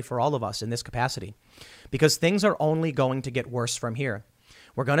bad day for all of us in this capacity because things are only going to get worse from here.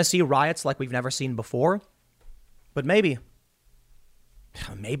 We're going to see riots like we've never seen before, but maybe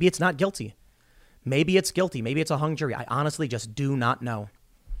it's not guilty. Maybe it's guilty. Maybe it's a hung jury. I honestly just do not know.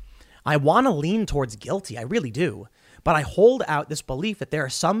 I want to lean towards guilty. I really do. But I hold out this belief that there are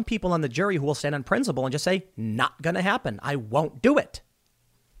some people on the jury who will stand on principle and just say, not going to happen. I won't do it.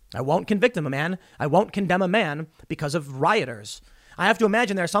 I won't convict a man. I won't condemn a man because of rioters. I have to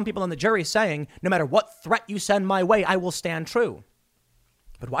imagine there are some people on the jury saying, no matter what threat you send my way, I will stand true.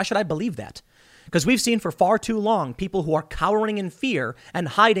 But why should I believe that? Because we've seen for far too long people who are cowering in fear and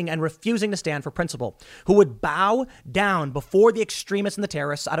hiding and refusing to stand for principle, who would bow down before the extremists and the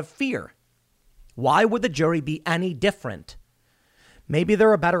terrorists out of fear. Why would the jury be any different? Maybe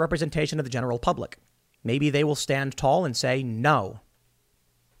they're a better representation of the general public. Maybe they will stand tall and say no.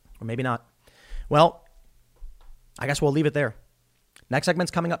 Or maybe not. Well, I guess we'll leave it there. Next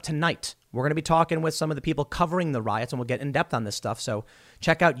segment's coming up tonight. We're going to be talking with some of the people covering the riots, and we'll get in depth on this stuff. So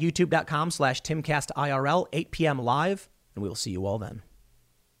check out youtube.com/TimCastIRL, 8 p.m. live, and we will see you all then.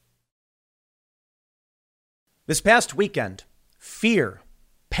 This past weekend, fear,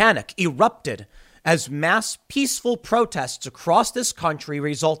 panic erupted as mass peaceful protests across this country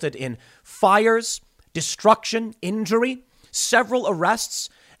resulted in fires, destruction, injury, several arrests,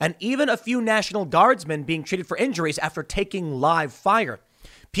 and even a few National Guardsmen being treated for injuries after taking live fire.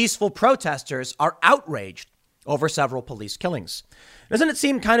 Peaceful protesters are outraged over several police killings. Doesn't it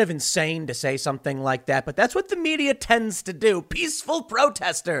seem kind of insane to say something like that? But that's what the media tends to do. Peaceful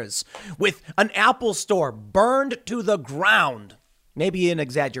protesters with an Apple store burned to the ground. Maybe an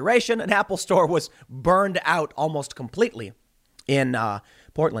exaggeration. An Apple store was burned out almost completely in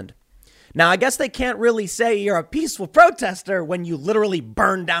Portland. Now, I guess they can't really say you're a peaceful protester when you literally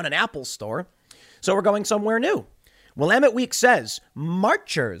burn down an Apple store. So we're going somewhere new. Willamette Week says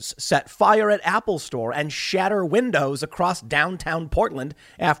marchers set fire at Apple store and shatter windows across downtown Portland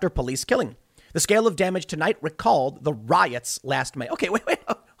after police killing. The scale of damage tonight recalled the riots last May. Okay, wait,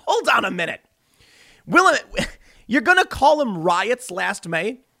 hold on a minute. Willamette, you're going to call them riots last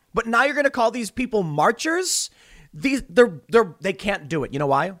May, but now you're going to call these people marchers? They can't do it. You know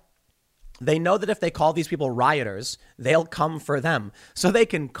why? They know that if they call these people rioters, they'll come for them. So they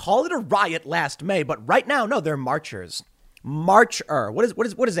can call it a riot last May, but right now, no, they're marchers. Marcher. What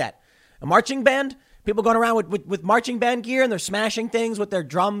is that? A marching band? People going around with marching band gear and they're smashing things with their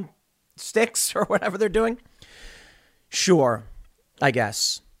drum sticks or whatever they're doing? Sure, I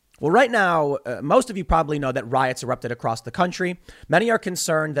guess. Well, right now, most of you probably know that riots erupted across the country. Many are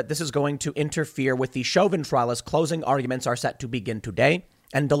concerned that this is going to interfere with the Chauvin trial as closing arguments are set to begin today.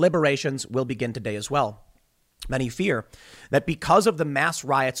 And deliberations will begin today as well. Many fear that because of the mass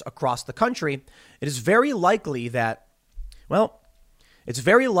riots across the country, it is very likely that, the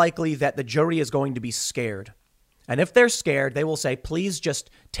jury is going to be scared. And if they're scared, they will say, please just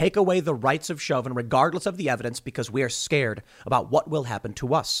take away the rights of Chauvin, regardless of the evidence, because we are scared about what will happen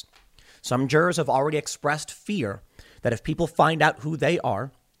to us. Some jurors have already expressed fear that if people find out who they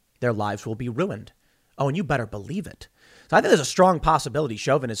are, their lives will be ruined. Oh, and you better believe it. So I think there's a strong possibility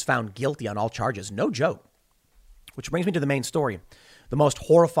Chauvin is found guilty on all charges. No joke. Which brings me to the main story, the most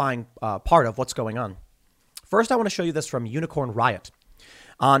horrifying part of what's going on. First, I want to show you this from Unicorn Riot.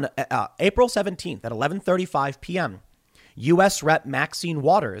 On April 17th at 11:35 p.m., U.S. Rep. Maxine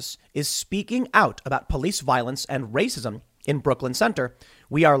Waters is speaking out about police violence and racism in Brooklyn Center.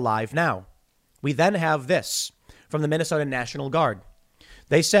 We are live now. We then have this from the Minnesota National Guard.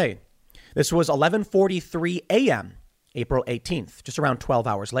 They say this was 11:43 a.m., April 18th, just around 12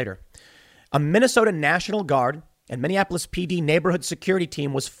 hours later. A Minnesota National Guard and Minneapolis PD neighborhood security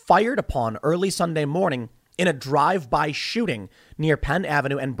team was fired upon early Sunday morning in a drive-by shooting near Penn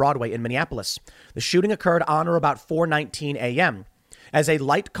Avenue and Broadway in Minneapolis. The shooting occurred on or about 4:19 a.m. as a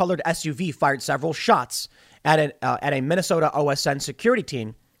light-colored SUV fired several shots at a Minnesota OSN security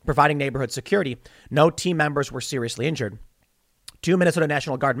team providing neighborhood security. No team members were seriously injured. 2 Minnesota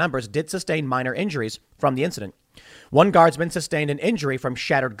National Guard members did sustain minor injuries from the incident. One guardsman sustained an injury from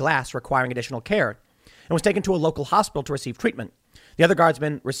shattered glass requiring additional care and was taken to a local hospital to receive treatment. The other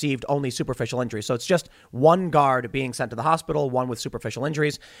guardsman received only superficial injuries. So it's just one guard being sent to the hospital, one with superficial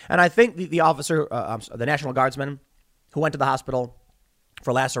injuries. And I think the officer, the National Guardsman who went to the hospital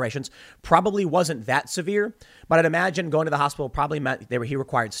for lacerations probably wasn't that severe. But I'd imagine going to the hospital probably meant he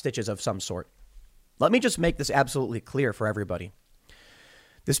required stitches of some sort. Let me just make this absolutely clear for everybody.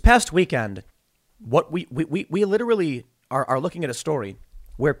 This past weekend, what we literally are looking at a story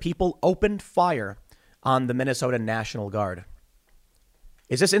where people opened fire on the Minnesota National Guard.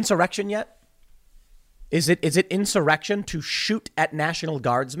 Is this insurrection yet? Is it insurrection to shoot at National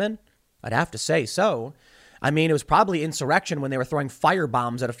Guardsmen? I'd have to say so. I mean, it was probably insurrection when they were throwing fire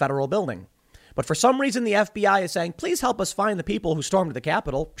bombs at a federal building. But for some reason, the FBI is saying, please help us find the people who stormed the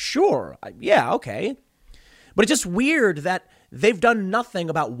Capitol. Sure. Yeah, okay. But it's just weird that they've done nothing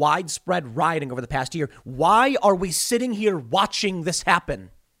about widespread rioting over the past year. Why are we sitting here watching this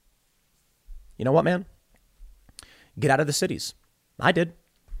happen? You know what, man? Get out of the cities. I did.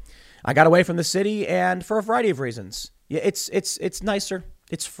 I got away from the city, and for a variety of reasons. Yeah, it's nicer.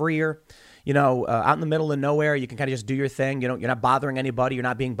 It's freer. You know, out in the middle of nowhere, you can kind of just do your thing. You're not bothering anybody. You're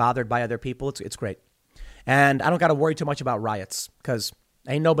not being bothered by other people. It's great. And I don't got to worry too much about riots because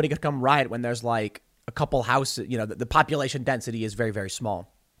ain't nobody gonna come riot when there's like a couple houses. You know, the population density is very, very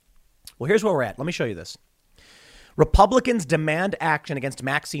small. Well, here's where we're at. Let me show you this. Republicans demand action against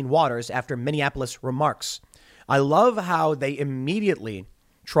Maxine Waters after Minneapolis remarks. I love how they immediately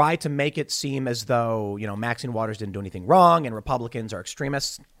try to make it seem as though, you know, Maxine Waters didn't do anything wrong and Republicans are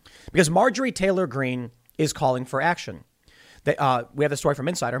extremists because Marjorie Taylor Greene is calling for action. We have the story from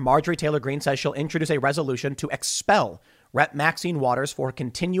Insider. Marjorie Taylor Greene says she'll introduce a resolution to expel Rep. Maxine Waters for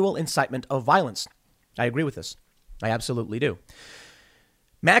continual incitement of violence. I agree with this. I absolutely do.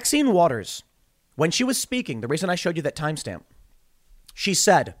 Maxine Waters, when she was speaking, the reason I showed you that timestamp, she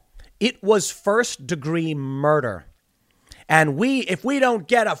said, It was first degree murder. And if we don't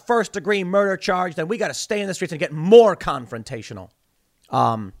get a first degree murder charge, then we got to stay in the streets and get more confrontational.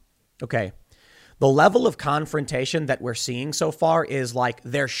 Okay. The level of confrontation that we're seeing so far is like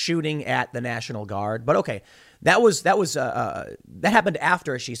they're shooting at the National Guard. But okay, that happened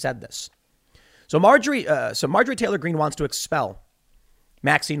after she said this. So Marjorie Taylor Greene wants to expel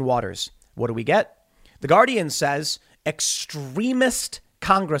Maxine Waters. What do we get? The Guardian says extremist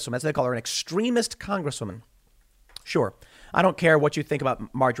congresswoman. That's what they call her, an extremist congresswoman. Sure. I don't care what you think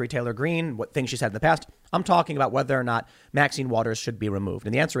about Marjorie Taylor Greene, what things she said in the past. I'm talking about whether or not Maxine Waters should be removed.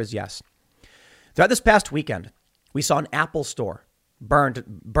 And the answer is yes. Throughout this past weekend, we saw an Apple store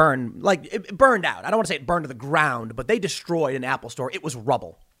burn, like it burned out. I don't want to say it burned to the ground, but they destroyed an Apple store. It was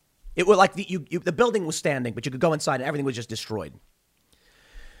rubble. It was like the building was standing, but you could go inside and everything was just destroyed.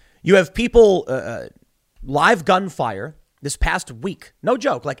 You have people, live gunfire this past week. No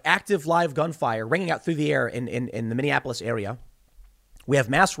joke, like active live gunfire ringing out through the air in the Minneapolis area. We have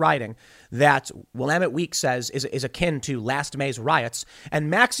mass rioting that Willamette Week says is akin to last May's riots. And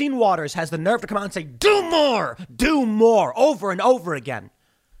Maxine Waters has the nerve to come out and say, do more, over and over again.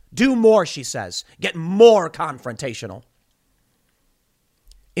 Do more, she says. Get more confrontational.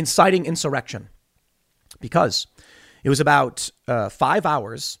 Inciting insurrection. Because it was about 5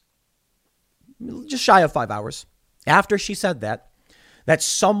 hours, just shy of 5 hours, after she said that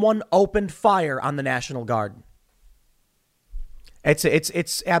someone opened fire on the National Guard.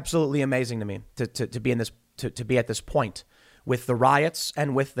 It's absolutely amazing to me to be in this to be at this point with the riots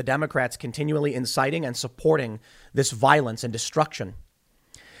and with the Democrats continually inciting and supporting this violence and destruction.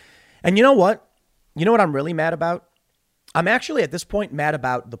 And you know what? You know what I'm really mad about? I'm actually at this point mad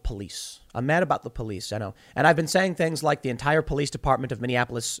about the police. I'm mad about the police. I know. And I've been saying things like the entire police department of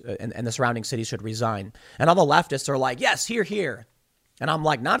Minneapolis and the surrounding cities should resign. And all the leftists are like, yes, here. And I'm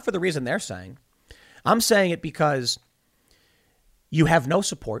like, not for the reason they're saying. I'm saying it because you have no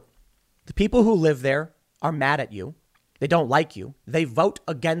support. The people who live there are mad at you. They don't like you. They vote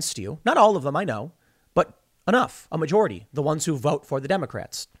against you. Not all of them, I know, but enough, a majority, the ones who vote for the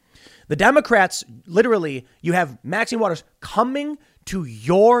Democrats. The Democrats, literally, you have Maxine Waters coming to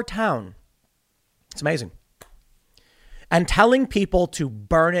your town. It's amazing. And telling people to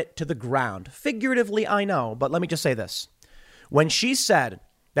burn it to the ground. Figuratively, I know, but let me just say this. When she said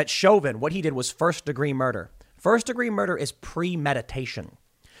that Chauvin, what he did was first degree murder. First degree murder is premeditation.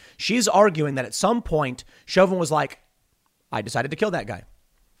 She's arguing that at some point, Chauvin was like, I decided to kill that guy.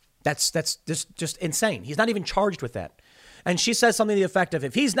 That's just insane. He's not even charged with that. And she says something to the effect of,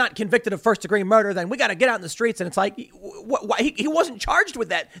 if he's not convicted of first degree murder, then we got to get out in the streets. And it's like, he wasn't charged with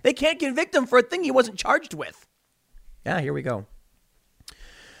that. They can't convict him for a thing he wasn't charged with. Yeah, here we go.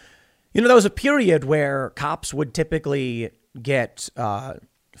 You know, there was a period where cops would typically get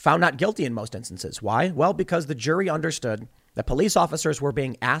found not guilty in most instances. Why? Well, because the jury understood that police officers were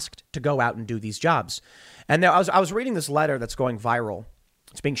being asked to go out and do these jobs. And I was reading this letter that's going viral.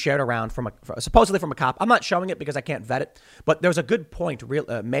 It's being shared around supposedly from a cop. I'm not showing it because I can't vet it. But there's a good point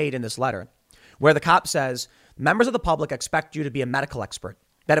made in this letter where the cop says, members of the public expect you to be a medical expert,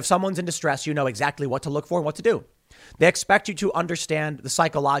 that if someone's in distress, you know exactly what to look for and what to do. They expect you to understand the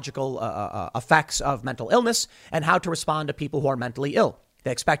psychological effects of mental illness and how to respond to people who are mentally ill.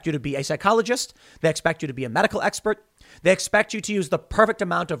 They expect you to be a psychologist. They expect you to be a medical expert. They expect you to use the perfect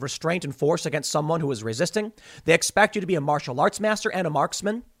amount of restraint and force against someone who is resisting. They expect you to be a martial arts master and a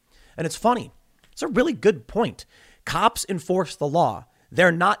marksman. And it's funny. It's a really good point. Cops enforce the law.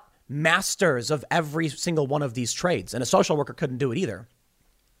 They're not masters of every single one of these trades. And a social worker couldn't do it either.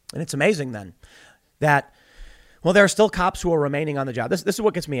 And it's amazing then that, well, there are still cops who are remaining on the job. This is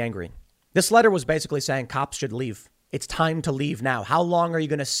what gets me angry. This letter was basically saying cops should leave. It's time to leave now. How long are you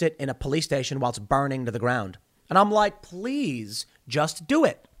going to sit in a police station while it's burning to the ground? And I'm like, please just do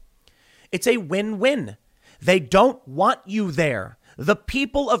it. It's a win-win. They don't want you there. The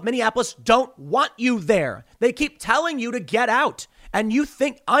people of Minneapolis don't want you there. They keep telling you to get out. And you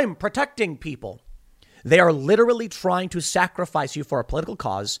think I'm protecting people. They are literally trying to sacrifice you for a political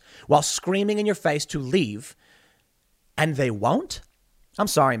cause while screaming in your face to leave. And they won't? I'm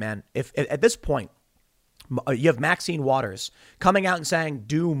sorry, man. If at this point, you have Maxine Waters coming out and saying,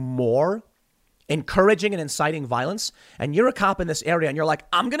 do more, encouraging and inciting violence. And you're a cop in this area and you're like,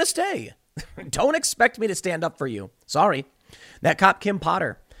 I'm going to stay. Don't expect me to stand up for you. Sorry. That cop, Kim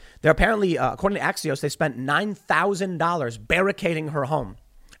Potter, they're apparently, according to Axios, they spent $9,000 barricading her home.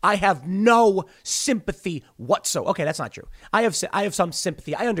 I have no sympathy whatsoever. Okay, that's not true. I have some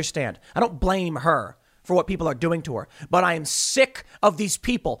sympathy. I understand. I don't blame her for what people are doing to her. But I am sick of these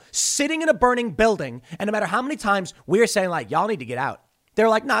people sitting in a burning building. And no matter how many times we're saying, like, y'all need to get out. They're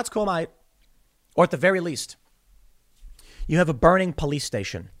like, nah, it's cool, mate. Or at the very least, you have a burning police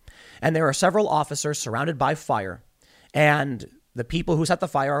station and there are several officers surrounded by fire and the people who set the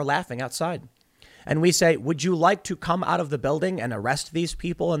fire are laughing outside. And we say, would you like to come out of the building and arrest these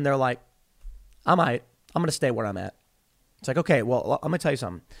people? And they're like, I might. I'm going to stay where I'm at. It's like, okay, well, I'm going to tell you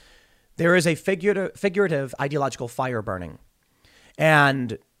something. There is a figurative ideological fire burning.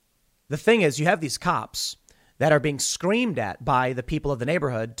 And the thing is, you have these cops that are being screamed at by the people of the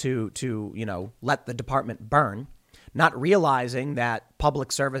neighborhood to let the department burn, not realizing that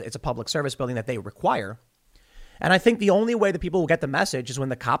it's a public service building that they require. And I think the only way that people will get the message is when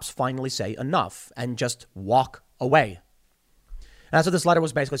the cops finally say enough and just walk away. And that's what this letter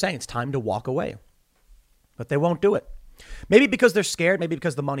was basically saying. It's time to walk away. But they won't do it. Maybe because they're scared, maybe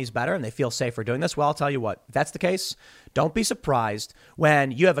because the money's better and they feel safer doing this. Well, I'll tell you what, if that's the case, don't be surprised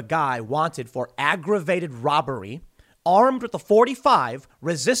when you have a guy wanted for aggravated robbery, armed with a .45,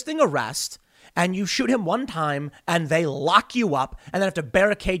 resisting arrest, and you shoot him one time and they lock you up and then have to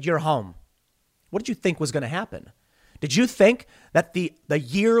barricade your home. What did you think was going to happen? Did you think that the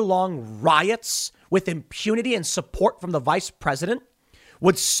year-long riots with impunity and support from the vice president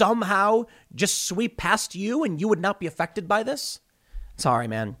would somehow just sweep past you and you would not be affected by this? Sorry,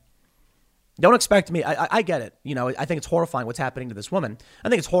 man. Don't expect me. I get it. I think it's horrifying what's happening to this woman. I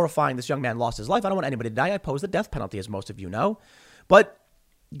think it's horrifying this young man lost his life. I don't want anybody to die. I oppose the death penalty, as most of you know. But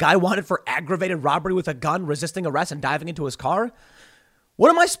guy wanted for aggravated robbery with a gun, resisting arrest and diving into his car. What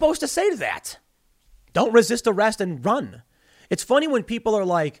am I supposed to say to that? Don't resist arrest and run. It's funny when people are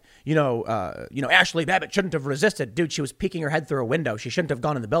like, Ashley Babbitt shouldn't have resisted. Dude, she was peeking her head through a window. She shouldn't have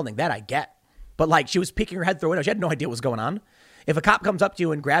gone in the building. That I get. But she was peeking her head through a window. She had no idea what was going on. If a cop comes up to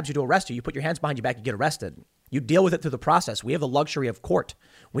you and grabs you to arrest you, you put your hands behind your back, you get arrested. You deal with it through the process. We have the luxury of court.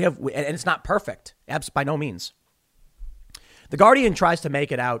 And it's not perfect. By no means. The Guardian tries to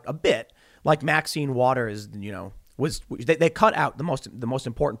make it out a bit like Maxine Waters, they cut out the most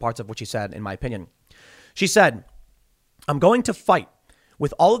important parts of what she said, in my opinion. She said, I'm going to fight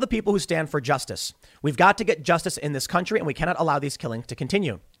with all of the people who stand for justice. We've got to get justice in this country and we cannot allow these killings to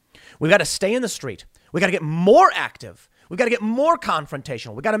continue. We've got to stay in the street. We got to get more active. We got to get more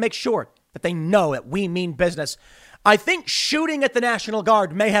confrontational. We got to make sure that they know that we mean business. I think shooting at the National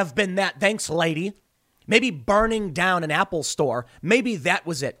Guard may have been that. Thanks, lady. Maybe burning down an Apple store. Maybe that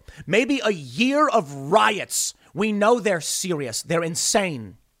was it. Maybe a year of riots. We know they're serious. They're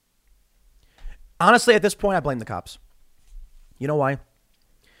insane. Honestly, at this point, I blame the cops. You know why?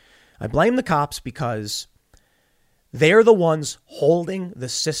 I blame the cops because they're the ones holding the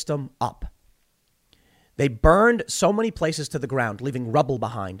system up. They burned so many places to the ground, leaving rubble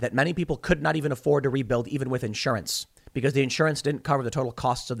behind that many people could not even afford to rebuild, even with insurance, because the insurance didn't cover the total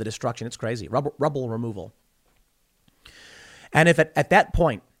costs of the destruction. It's crazy. Rubble removal. And if at that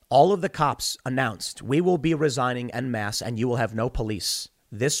point, all of the cops announced, we will be resigning en masse and you will have no police,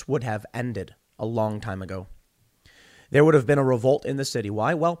 this would have ended a long time ago. There would have been a revolt in the city.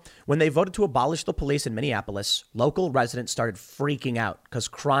 Why? Well, when they voted to abolish the police in Minneapolis, local residents started freaking out because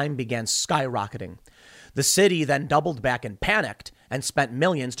crime began skyrocketing. The city then doubled back and panicked and spent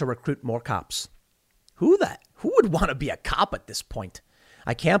millions to recruit more cops. Who would want to be a cop at this point?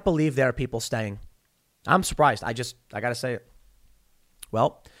 I can't believe there are people staying. I'm surprised. I got to say it.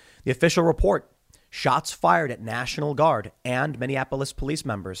 Well, the official report, shots fired at National Guard and Minneapolis police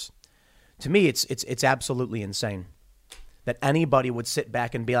members. To me, it's absolutely insane that anybody would sit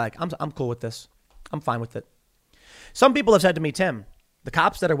back and be like, I'm cool with this. I'm fine with it. Some people have said to me, Tim, the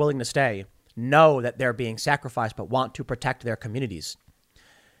cops that are willing to stay know that they're being sacrificed, but want to protect their communities.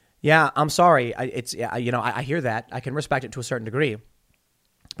 Yeah, I'm sorry. I hear that. I can respect it to a certain degree,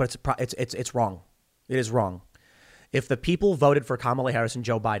 but it's wrong. It is wrong. If the people voted for Kamala Harris and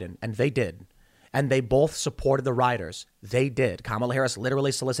Joe Biden, and they did, and they both supported the rioters, they did. Kamala Harris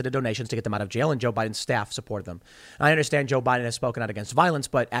literally solicited donations to get them out of jail, and Joe Biden's staff supported them. And I understand Joe Biden has spoken out against violence,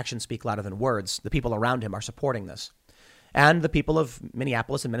 but actions speak louder than words. The people around him are supporting this. And the people of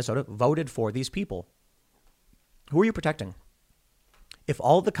Minneapolis and Minnesota voted for these people. Who are you protecting? If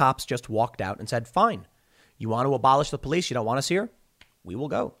all the cops just walked out and said, fine, you want to abolish the police, you don't want us here, we will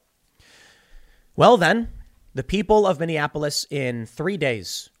go. Well, then, the people of Minneapolis in 3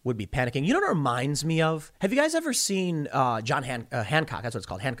 days would be panicking. You know what it reminds me of? Have you guys ever seen Hancock? That's what it's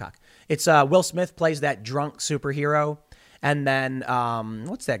called, Hancock. It's Will Smith plays that drunk superhero. And then,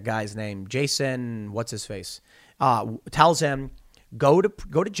 what's that guy's name? Jason, what's his face? Tells him, go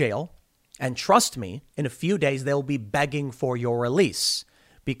to jail. And trust me, in a few days, they'll be begging for your release.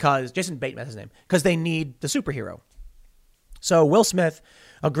 Because, Jason Bateman, that's his name. Because they need the superhero. So Will Smith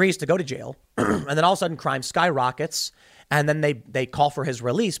agrees to go to jail. And then all of a sudden, crime skyrockets. And then they call for his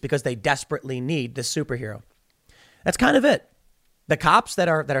release because they desperately need this superhero. That's kind of it. The cops that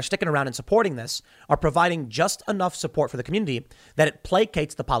are sticking around and supporting this are providing just enough support for the community that it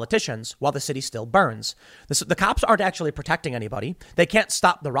placates the politicians while the city still burns. The cops aren't actually protecting anybody. They can't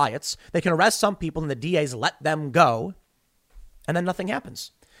stop the riots. They can arrest some people and the DAs let them go, and then nothing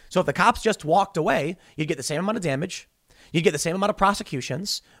happens. So if the cops just walked away, you'd get the same amount of damage. You'd get the same amount of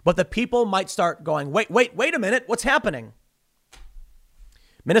prosecutions, but the people might start going, wait a minute, what's happening?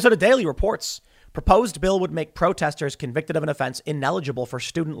 Minnesota Daily reports proposed bill would make protesters convicted of an offense ineligible for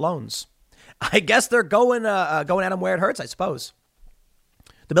student loans. I guess they're going at them where it hurts, I suppose.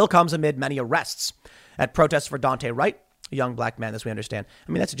 The bill comes amid many arrests at protests for Dante Wright, a young black man, as we understand.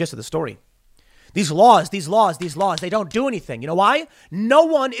 I mean, that's the gist of the story. These laws, they don't do anything. You know why? No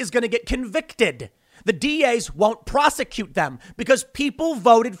one is going to get convicted. The DAs won't prosecute them because people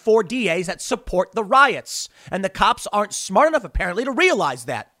voted for DAs that support the riots. And the cops aren't smart enough, apparently, to realize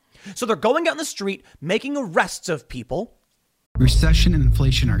that. So they're going out in the street, making arrests of people. Recession and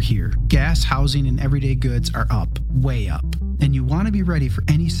inflation are here. Gas, housing, and everyday goods are up, way up. And you want to be ready for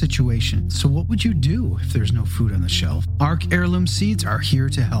any situation. So what would you do if there's no food on the shelf? ARC Heirloom Seeds are here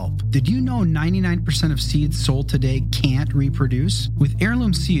to help. Did you know 99% of seeds sold today can't reproduce? With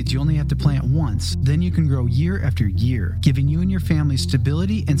Heirloom Seeds, you only have to plant once. Then you can grow year after year, giving you and your family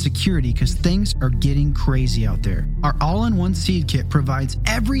stability and security because things are getting crazy out there. Our all-in-one seed kit provides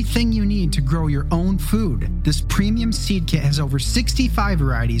everything you need to grow your own food. This premium seed kit has over 65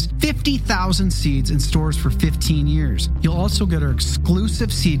 varieties, 50,000 seeds in stores for 15 years. You'll also get our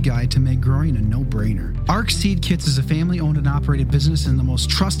exclusive seed guide to make growing a no-brainer. ARC Seed Kits is a family-owned and operated business and the most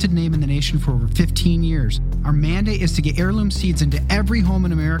trusted name in the nation for over 15 years. Our mandate is to get heirloom seeds into every home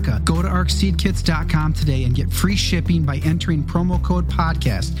in America. Go to arcseedkits.com today and get free shipping by entering promo code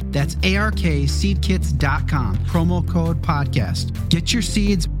podcast. That's ARKseedkits.com, promo code podcast. Get your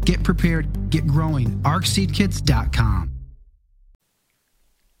seeds, get prepared, get growing. arcseedkits.com.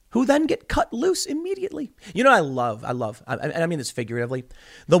 Who then get cut loose immediately. You know, I love, and I mean this figuratively.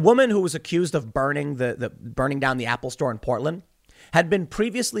 The woman who was accused of burning burning down the Apple store in Portland had been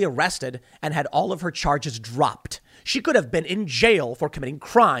previously arrested and had all of her charges dropped. She could have been in jail for committing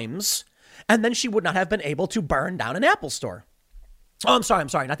crimes, and then she would not have been able to burn down an Apple store. Oh, I'm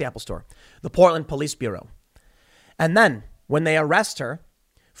sorry, not the Apple store, the Portland Police Bureau. And then when they arrest her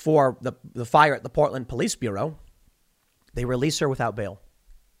for the fire at the Portland Police Bureau, they release her without bail.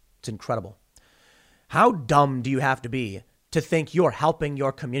 It's incredible. How dumb do you have to be to think you're helping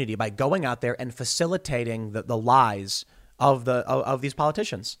your community by going out there and facilitating the lies of these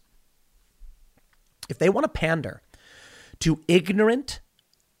politicians? If they want to pander to ignorant,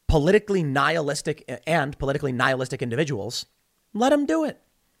 politically nihilistic individuals, let them do it.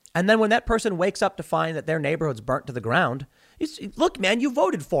 And then when that person wakes up to find that their neighborhood's burnt to the ground, look, man, you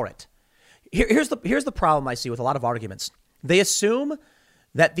voted for it. Here's the problem I see with a lot of arguments. They assume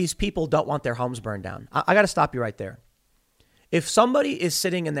that these people don't want their homes burned down. I got to stop you right there. If somebody is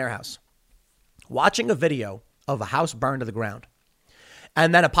sitting in their house watching a video of a house burned to the ground,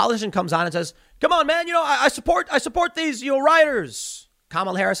 and then a politician comes on and says, come on, man, I support these, rioters.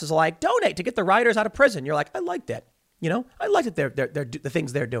 Kamala Harris is like, donate to get the rioters out of prison. You're like, I like that. I like that they're the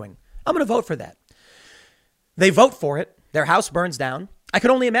things they're doing. I'm going to vote for that. They vote for it. Their house burns down. I can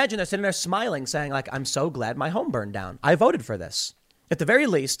only imagine they're sitting there smiling, saying like, I'm so glad my home burned down. I voted for this. At the very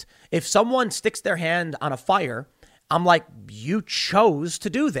least, if someone sticks their hand on a fire, I'm like, you chose to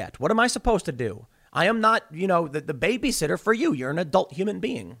do that. What am I supposed to do? I am not, the babysitter for you. You're an adult human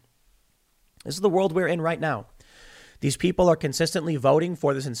being. This is the world we're in right now. These people are consistently voting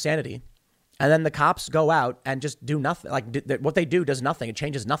for this insanity. And then the cops go out and just do nothing. What they do does nothing. It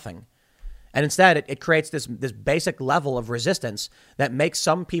changes nothing. And instead, it creates this basic level of resistance that makes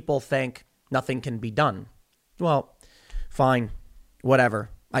some people think nothing can be done. Well, fine. Whatever,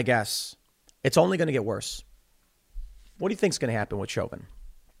 I guess. It's only going to get worse. What do you think is going to happen with Chauvin?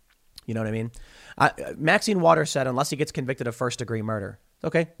 You know what I mean? Maxine Waters said, unless he gets convicted of first-degree murder.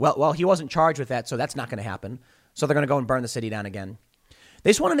 Okay, well, he wasn't charged with that, so that's not going to happen. So they're going to go and burn the city down again.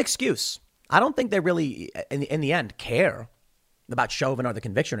 They just want an excuse. I don't think they really, in the end, care about Chauvin or the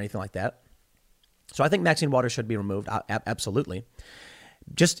conviction or anything like that. So I think Maxine Waters should be removed. Absolutely.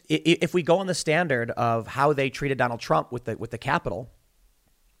 Just if we go on the standard of how they treated Donald Trump with the Capitol,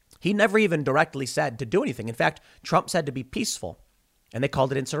 he never even directly said to do anything. In fact, Trump said to be peaceful, and they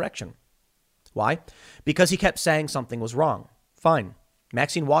called it insurrection. Why? Because he kept saying something was wrong. Fine.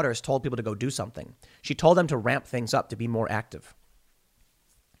 Maxine Waters told people to go do something. She told them to ramp things up, to be more active.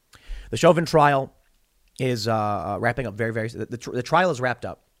 The Chauvin trial is wrapping up very, very. The trial is wrapped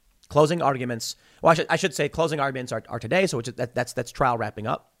up. Closing arguments. Well, I should say closing arguments are today. So that's trial wrapping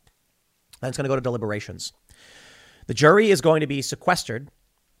up. Then it's going to go to deliberations. The jury is going to be sequestered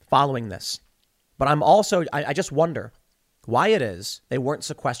following this. But I just wonder why it is they weren't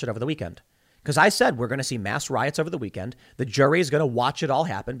sequestered over the weekend. Because I said we're going to see mass riots over the weekend. The jury is going to watch it all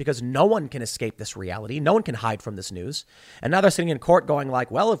happen because no one can escape this reality. No one can hide from this news. And now they're sitting in court going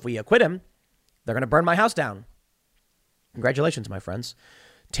like, well, if we acquit him, they're going to burn my house down. Congratulations, my friends.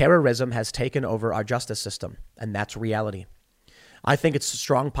 Terrorism has taken over our justice system, and that's reality. I think it's a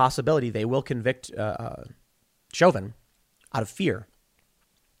strong possibility they will convict Chauvin out of fear.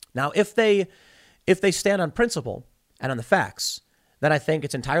 Now, if they stand on principle and on the facts, then I think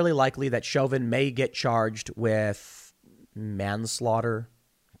it's entirely likely that Chauvin may get charged with manslaughter.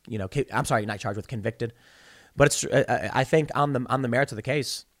 I'm sorry, not charged with, convicted. But it's I think on the merits of the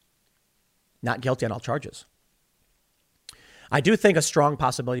case, not guilty on all charges. I do think a strong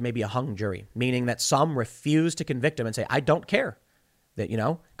possibility may be a hung jury, meaning that some refuse to convict him and say, I don't care.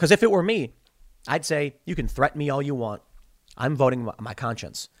 Because if it were me, I'd say you can threaten me all you want. I'm voting my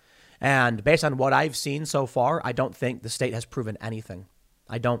conscience. And based on what I've seen so far, I don't think the state has proven anything.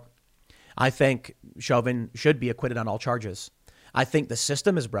 I don't. I think Chauvin should be acquitted on all charges. I think the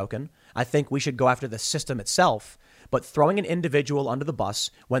system is broken. I think we should go after the system itself. But throwing an individual under the bus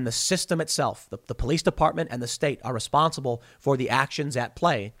when the system itself, the police department and the state are responsible for the actions at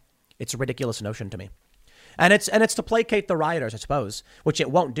play, it's a ridiculous notion to me. And it's to placate the rioters, I suppose, which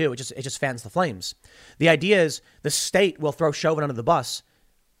it won't do. It just fans the flames. The idea is the state will throw Chauvin under the bus.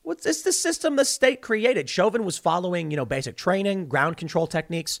 What's this the system the state created? Chauvin was following, basic training, ground control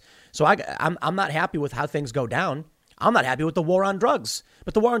techniques. So I'm not happy with how things go down. I'm not happy with the war on drugs.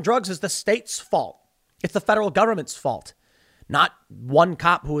 But the war on drugs is the state's fault. It's the federal government's fault. Not one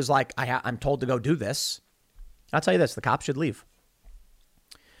cop who was like, I'm told to go do this. I'll tell you this, the cops should leave.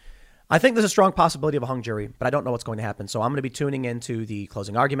 I think there's a strong possibility of a hung jury, but I don't know what's going to happen. So I'm going to be tuning into the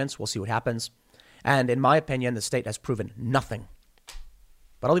closing arguments. We'll see what happens. And in my opinion, the state has proven nothing.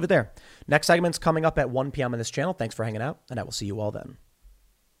 But I'll leave it there. Next segment's coming up at 1 p.m. on this channel. Thanks for hanging out, and I will see you all then.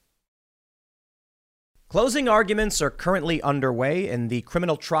 Closing arguments are currently underway in the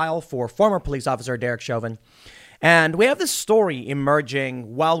criminal trial for former police officer Derek Chauvin. And we have this story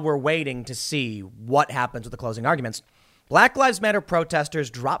emerging while we're waiting to see what happens with the closing arguments. Black Lives Matter protesters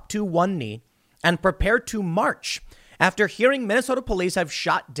dropped to one knee and prepared to march after hearing Minnesota police have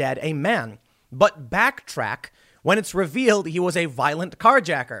shot dead a man, but backtrack when it's revealed he was a violent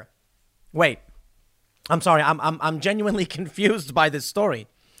carjacker. Wait, I'm sorry. I'm genuinely confused by this story.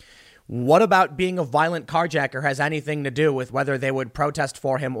 What about being a violent carjacker has anything to do with whether they would protest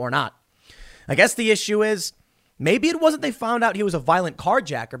for him or not? I guess the issue is maybe it wasn't they found out he was a violent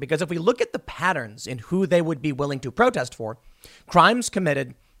carjacker, because if we look at the patterns in who they would be willing to protest for, crimes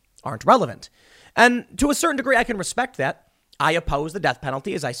committed aren't relevant. And to a certain degree, I can respect that. I oppose the death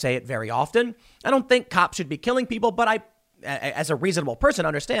penalty, as I say it very often. I don't think cops should be killing people, but I, as a reasonable person,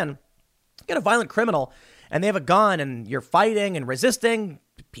 understand, get a violent criminal and they have a gun and you're fighting and resisting,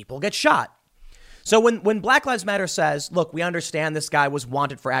 people get shot. So when Black Lives Matter says, look, we understand this guy was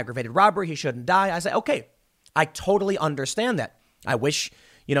wanted for aggravated robbery, he shouldn't die, I say, okay, I totally understand that. I wish,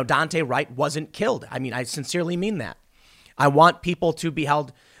 Dante Wright wasn't killed. I mean, I sincerely mean that. I want people to be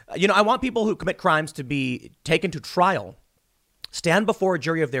held, I want people who commit crimes to be taken to trial, stand before a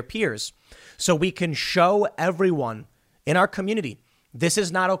jury of their peers, so we can show everyone in our community, this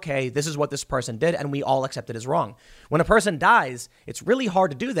is not okay. This is what this person did, and we all accept it as wrong. When a person dies, it's really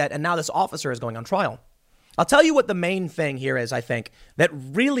hard to do that, and now this officer is going on trial. I'll tell you what the main thing here is, I think, that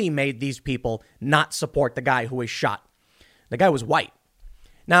really made these people not support the guy who was shot. The guy was white.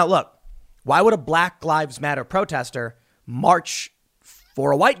 Now, look, why would a Black Lives Matter protester march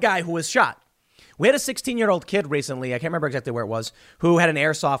for a white guy who was shot? We had a 16-year-old kid recently, I can't remember exactly where it was, who had an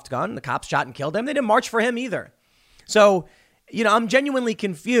airsoft gun. The cops shot and killed him. They didn't march for him either. So, I'm genuinely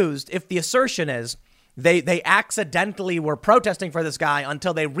confused if the assertion is they accidentally were protesting for this guy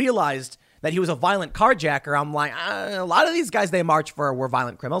until they realized that he was a violent carjacker. I'm like, a lot of these guys they march for were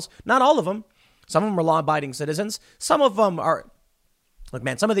violent criminals. Not all of them. Some of them are law-abiding citizens. Some of them are, look,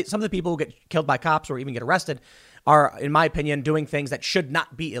 man, some of the people who get killed by cops or even get arrested are, in my opinion, doing things that should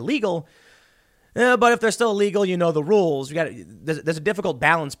not be illegal. But if they're still illegal, the rules. There's a difficult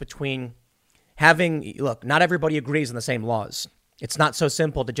balance between look, not everybody agrees on the same laws. It's not so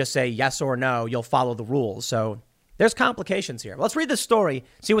simple to just say yes or no, you'll follow the rules. So there's complications here. Let's read this story,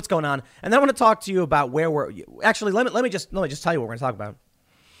 see what's going on. And then I want to talk to you about where we're actually, let me just tell you what we're going to talk about.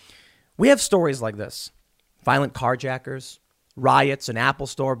 We have stories like this: violent carjackers, riots, an Apple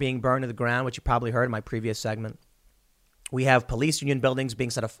store being burned to the ground, which you probably heard in my previous segment. We have police union buildings being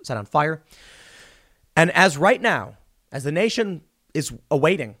set on fire. And as right now, as the nation is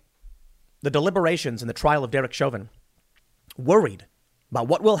awaiting the deliberations in the trial of Derek Chauvin, worried about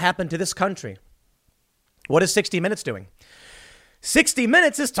what will happen to this country, what is 60 Minutes doing? 60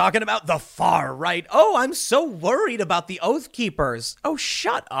 Minutes is talking about the far right. Oh, I'm so worried about the Oath Keepers. Oh,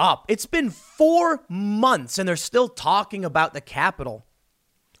 shut up. It's been 4 months and they're still talking about the Capitol.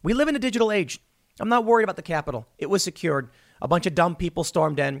 We live in a digital age. I'm not worried about the Capitol. It was secured. A bunch of dumb people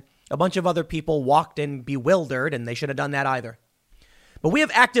stormed in. A bunch of other people walked in bewildered, and they should have done that either. But we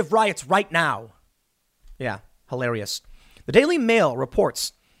have active riots right now. Yeah, hilarious. The Daily Mail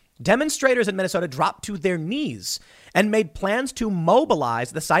reports demonstrators in Minnesota dropped to their knees and made plans to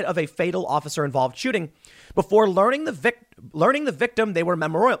mobilize the site of a fatal officer-involved shooting before learning the victim they were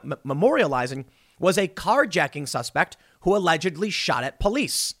memorializing was a carjacking suspect who allegedly shot at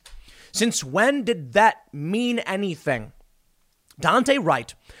police. Since when did that mean anything? Dante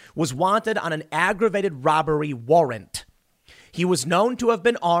Wright was wanted on an aggravated robbery warrant. He was known to have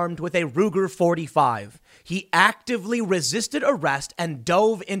been armed with a Ruger 45. He actively resisted arrest and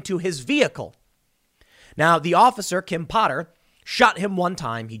dove into his vehicle. Now, the officer, Kim Potter, shot him one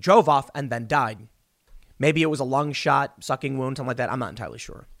time. He drove off and then died. Maybe it was a lung shot, sucking wound, something like that. I'm not entirely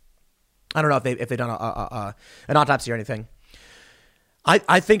sure. I don't know if they've done an autopsy or anything.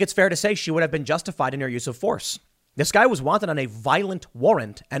 I think it's fair to say she would have been justified in her use of force. This guy was wanted on a violent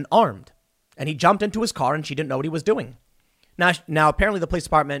warrant and armed, and he jumped into his car and she didn't know what he was doing. Now, apparently the police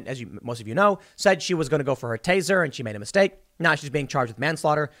department, as most of you know, said she was going to go for her taser and she made a mistake. Now she's being charged with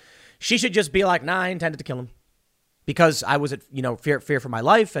manslaughter. She should just be like, I intended to kill him because I was at, fear for my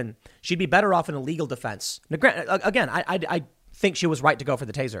life, and she'd be better off in a legal defense. Now, again, I think she was right to go for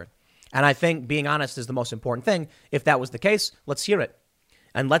the taser. And I think being honest is the most important thing. If that was the case, let's hear it.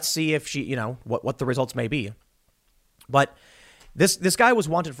 And let's see if she, what the results may be. But this guy was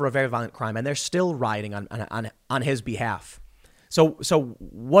wanted for a very violent crime, and they're still rioting on his behalf. So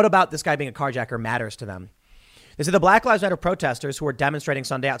what about this guy being a carjacker matters to them? They say the Black Lives Matter protesters who were demonstrating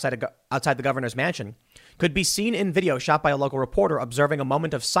Sunday outside the governor's mansion could be seen in video shot by a local reporter observing a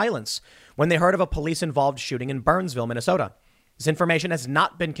moment of silence when they heard of a police-involved shooting in Burnsville, Minnesota. This information has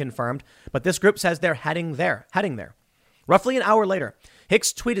not been confirmed, but this group says they're heading there. Roughly an hour later,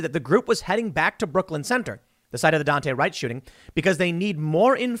 Hicks tweeted that the group was heading back to Brooklyn Center, the site of the Dante Wright shooting, because they need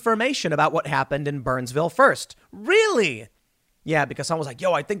more information about what happened in Burnsville first. Really? Yeah, because someone was like,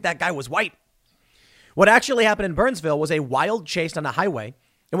 I think that guy was white. What actually happened in Burnsville was a wild chase on a highway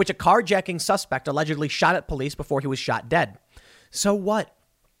in which a carjacking suspect allegedly shot at police before he was shot dead. So what?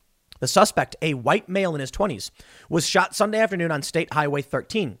 The suspect, a white male in his 20s, was shot Sunday afternoon on State Highway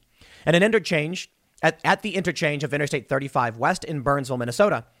 13 at an interchange at the interchange of Interstate 35 West in Burnsville,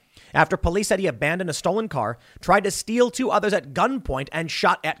 Minnesota, after police said he abandoned a stolen car, tried to steal 2 others at gunpoint, and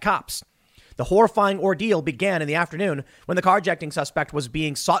shot at cops. The horrifying ordeal began in the afternoon when the carjacking suspect was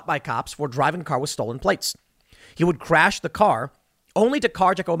being sought by cops for driving a car with stolen plates. He would crash the car, only to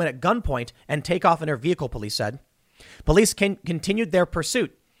carjack a woman at gunpoint and take off in her vehicle, police said. Police continued their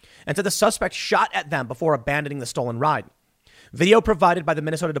pursuit and said the suspect shot at them before abandoning the stolen ride. Video provided by the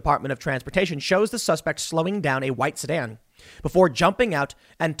Minnesota Department of Transportation shows the suspect slowing down a white sedan before jumping out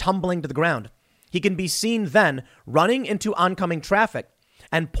and tumbling to the ground. He can be seen then running into oncoming traffic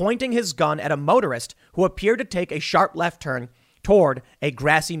and pointing his gun at a motorist who appeared to take a sharp left turn toward a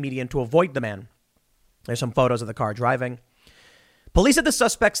grassy median to avoid the man. There's some photos of the car driving. Police said the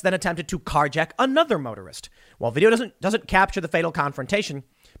suspects then attempted to carjack another motorist. While video doesn't capture the fatal confrontation,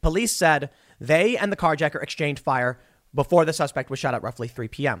 police said they and the carjacker exchanged fire before the suspect was shot at roughly 3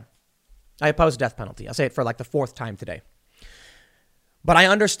 p.m. I oppose death penalty. I'll say it for like the 4th time today. But I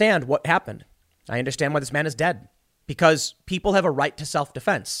understand what happened. I understand why this man is dead. Because people have a right to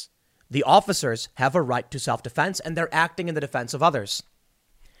self-defense. The officers have a right to self-defense, and they're acting in the defense of others.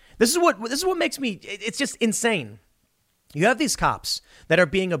 This is what makes me, it's just insane. You have these cops that are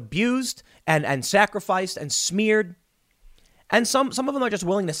being abused and sacrificed and smeared. And some of them are just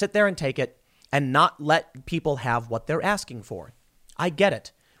willing to sit there and take it and not let people have what they're asking for. I get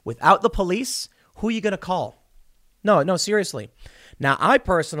it. Without the police, who are you going to call? No, seriously. Now, I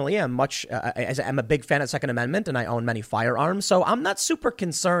personally am I'm a big fan of the Second Amendment, and I own many firearms, so I'm not super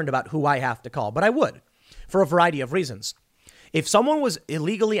concerned about who I have to call, but I would, for a variety of reasons. If someone was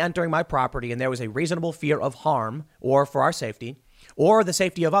illegally entering my property and there was a reasonable fear of harm, or for our safety, or the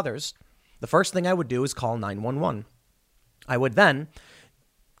safety of others, the first thing I would do is call 911. I would then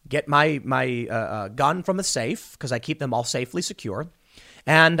get my gun from the safe, because I keep them all safely secure,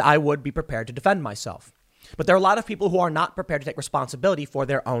 and I would be prepared to defend myself. But there are a lot of people who are not prepared to take responsibility for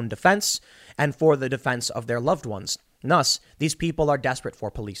their own defense and for the defense of their loved ones. And thus, these people are desperate for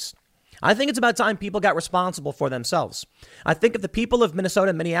police. I think it's about time people got responsible for themselves. I think if the people of Minnesota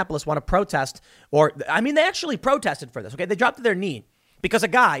and Minneapolis want to protest, they actually protested for this, okay? They dropped to their knee because a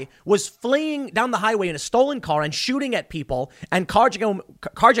guy was fleeing down the highway in a stolen car and shooting at people and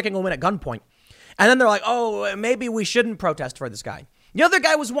carjacking a woman at gunpoint. And then they're like, oh, maybe we shouldn't protest for this guy. The other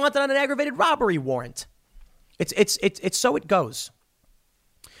guy was wanted on an aggravated robbery warrant. It's so it goes.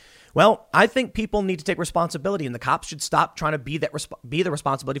 Well, I think people need to take responsibility, and the cops should stop trying to be the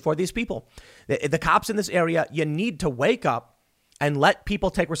responsibility for these people. The cops in this area, you need to wake up and let people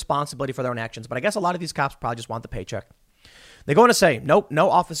take responsibility for their own actions. But I guess a lot of these cops probably just want the paycheck. They go on to say, nope, no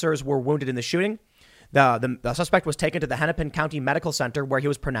officers were wounded in the shooting. The suspect was taken to the Hennepin County Medical Center where he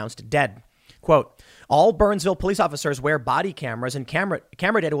was pronounced dead. Quote, all Burnsville police officers wear body cameras, and camera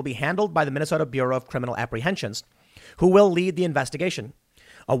data will be handled by the Minnesota Bureau of Criminal Apprehensions, who will lead the investigation.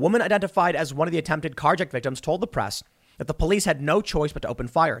 A woman identified as one of the attempted carjack victims told the press that the police had no choice but to open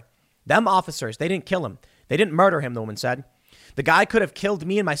fire. Them officers, they didn't kill him. They didn't murder him, the woman said. The guy could have killed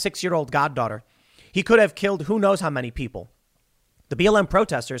me and my 6-year-old goddaughter. He could have killed who knows how many people. The BLM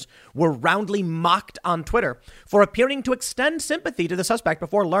protesters were roundly mocked on Twitter for appearing to extend sympathy to the suspect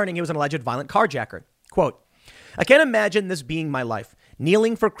before learning he was an alleged violent carjacker. Quote, I can't imagine this being my life,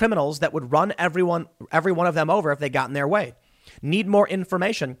 kneeling for criminals that would run every one of them over if they got in their way. Need more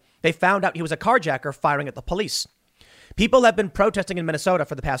information. They found out he was a carjacker firing at the police. People have been protesting in Minnesota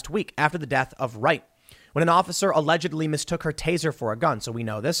for the past week after the death of Wright, when an officer allegedly mistook her taser for a gun. So we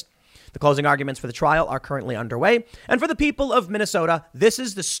know this. The closing arguments for the trial are currently underway. And for the people of Minnesota, this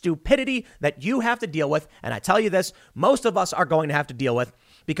is the stupidity that you have to deal with. And I tell you this, most of us are going to have to deal with,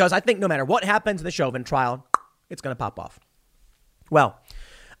 because I think no matter what happens in the Chauvin trial, it's going to pop off. Well,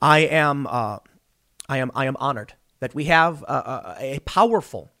 I am honored that we have a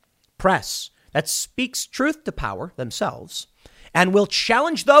powerful press that speaks truth to power themselves and will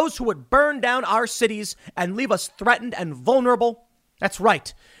challenge those who would burn down our cities and leave us threatened and vulnerable. That's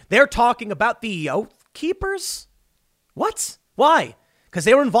right. They're talking about the Oath Keepers. What? Why? Because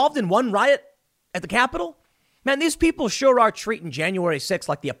they were involved in one riot at the Capitol? Man, these people sure are treating January 6th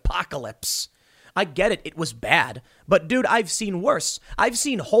like the apocalypse. I get it. It was bad. But dude, I've seen worse. I've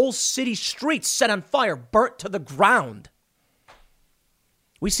seen whole city streets set on fire, burnt to the ground.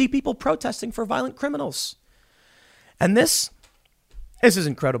 We see people protesting for violent criminals. And this is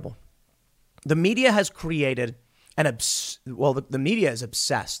incredible. The media has created the media is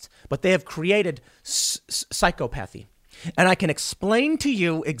obsessed, but they have created psychopathy. And I can explain to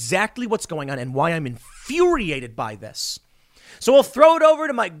you exactly what's going on and why I'm infuriated by this. So we'll throw it over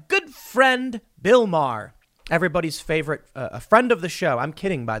to my good friend, Bill Maher, everybody's favorite, a friend of the show. I'm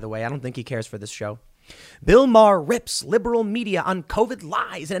kidding, by the way. I don't think he cares for this show. Bill Maher rips liberal media on COVID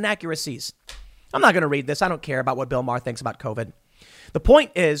lies and inaccuracies. I'm not going to read this. I don't care about what Bill Maher thinks about COVID. The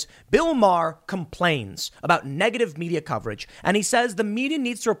point is, Bill Maher complains about negative media coverage, and he says the media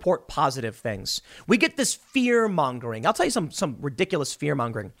needs to report positive things. We get this fear mongering. I'll tell you some ridiculous fear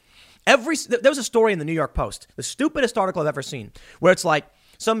mongering. There was a story in the New York Post, the stupidest article I've ever seen, where it's like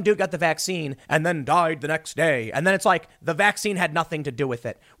some dude got the vaccine and then died the next day. And then it's like the vaccine had nothing to do with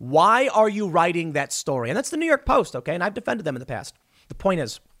it. Why are you writing that story? And that's the New York Post, okay? And I've defended them in the past. The point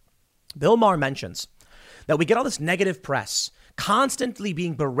is, Bill Maher mentions that we get all this negative press constantly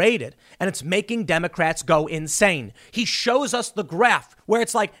being berated, and it's making Democrats go insane. He shows us the graph where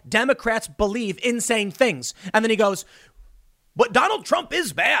it's like Democrats believe insane things. And then he goes, but Donald Trump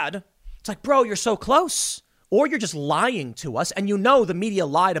is bad. It's like, bro, you're so close. Or you're just lying to us. And you know the media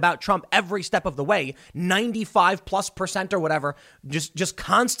lied about Trump every step of the way. 95+% or whatever. Just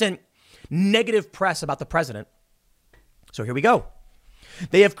constant negative press about the president. So here we go.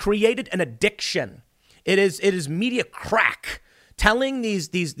 They have created an addiction. It is media crack telling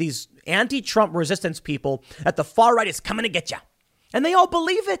these anti-Trump resistance people that the far right is coming to get you. And they all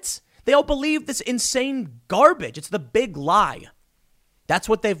believe it. They all believe this insane garbage. It's the big lie. That's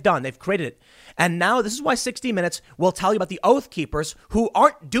what they've done. They've created it. And now this is why 60 Minutes will tell you about the Oath Keepers who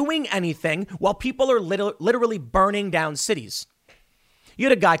aren't doing anything while people are literally burning down cities. You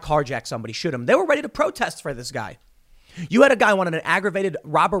had a guy carjack somebody, shoot him. They were ready to protest for this guy. You had a guy wanted an aggravated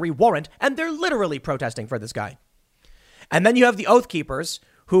robbery warrant, and they're literally protesting for this guy. And then you have the Oath Keepers,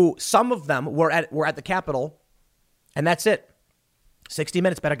 who some of them were at the Capitol, and that's it. 60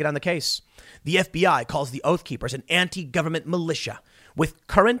 Minutes better get on the case. The FBI calls the Oath Keepers an anti-government militia with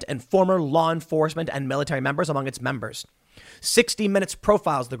current and former law enforcement and military members among its members. 60 Minutes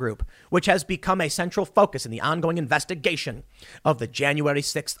profiles the group, which has become a central focus in the ongoing investigation of the January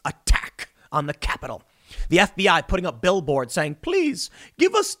 6th attack on the Capitol. The FBI putting up billboards saying, please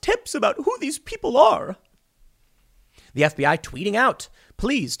give us tips about who these people are. The FBI tweeting out,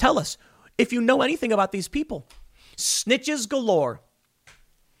 please tell us if you know anything about these people. Snitches galore.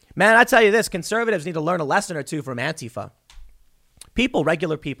 Man, I tell you this, conservatives need to learn a lesson or two from Antifa. People,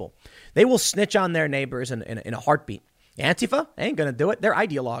 regular people, they will snitch on their neighbors in a heartbeat. Antifa ain't going to do it. They're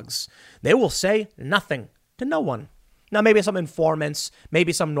ideologues. They will say nothing to no one. Now, maybe some informants,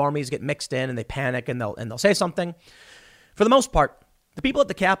 maybe some normies get mixed in and they panic and they'll say something. For the most part, the people at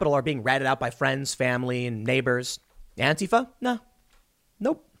the Capitol are being ratted out by friends, family, and neighbors. Antifa? No.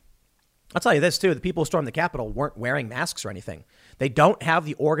 Nope. I'll tell you this, too. The people who stormed the Capitol weren't wearing masks or anything. They don't have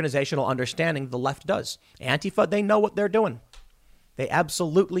the organizational understanding the left does. Antifa, they know what they're doing. They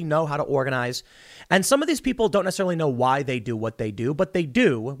absolutely know how to organize. And some of these people don't necessarily know why they do what they do, but they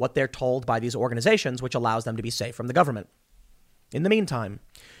do what they're told by these organizations, which allows them to be safe from the government. In the meantime,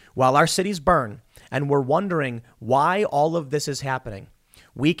 while our cities burn and we're wondering why all of this is happening,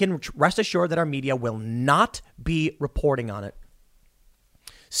 we can rest assured that our media will not be reporting on it.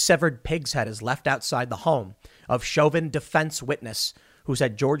 Severed pig's head is left outside the home of Chauvin defense witness who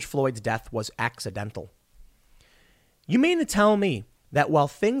said George Floyd's death was accidental. You mean to tell me that while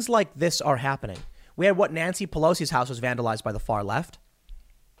things like this are happening, we had what Nancy Pelosi's house was vandalized by the far left?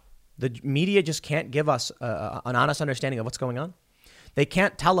 The media just can't give us an honest understanding of what's going on. They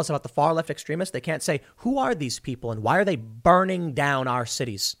can't tell us about the far left extremists. They can't say, who are these people and why are they burning down our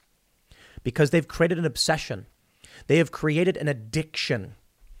cities? Because they've created an obsession. They have created an addiction.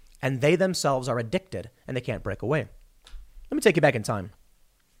 And they themselves are addicted and they can't break away. Let me take you back in time.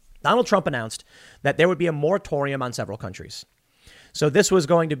 Donald Trump announced that there would be a moratorium on several countries. So this was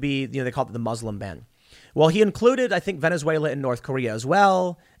going to be, they called it the Muslim ban. Well, he included, I think, Venezuela and North Korea as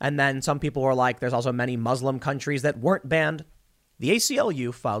well. And then some people were like, there's also many Muslim countries that weren't banned. The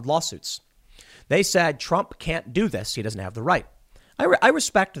ACLU filed lawsuits. They said Trump can't do this. He doesn't have the right. I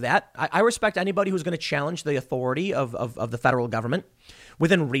respect that. I respect anybody who's going to challenge the authority of the federal government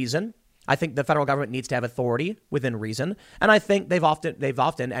within reason. I think the federal government needs to have authority within reason. And I think they've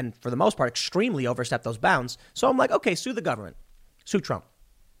often, and for the most part, extremely overstepped those bounds. So I'm like, okay, sue the government. Sue Trump.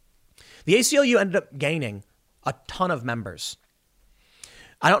 The ACLU ended up gaining a ton of members.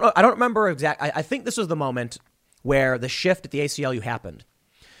 I don't remember exactly. I think this was the moment where the shift at the ACLU happened.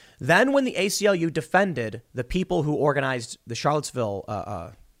 Then when the ACLU defended the people who organized the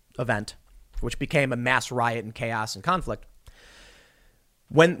Charlottesville event, which became a mass riot and chaos and conflict,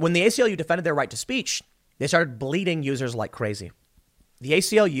 when the ACLU defended their right to speech, they started bleeding users like crazy. The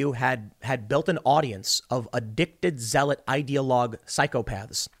ACLU had built an audience of addicted zealot ideologue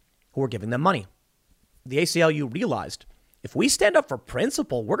psychopaths who were giving them money. The ACLU realized, if we stand up for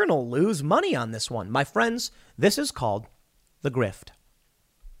principle, we're going to lose money on this one. My friends, this is called the grift.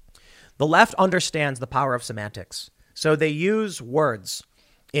 The left understands the power of semantics, so they use words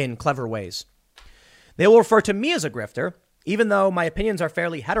in clever ways. They will refer to me as a grifter, even though my opinions are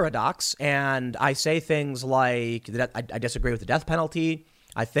fairly heterodox and I say things like that I disagree with the death penalty.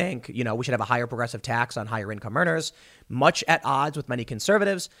 I think, we should have a higher progressive tax on higher income earners, much at odds with many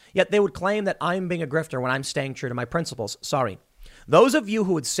conservatives. Yet they would claim that I'm being a grifter when I'm staying true to my principles. Sorry. Those of you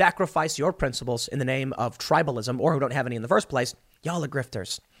who would sacrifice your principles in the name of tribalism or who don't have any in the first place, y'all are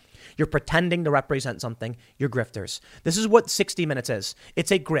grifters. You're pretending to represent something. You're grifters. This is what 60 Minutes is.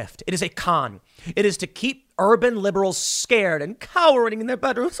 It's a grift. It is a con. It is to keep urban liberals scared and cowering in their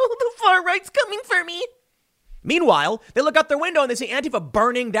bedrooms. Oh, the far right's coming for me. Meanwhile, they look out their window and they see Antifa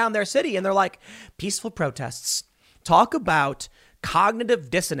burning down their city. And they're like, peaceful protests. Talk about cognitive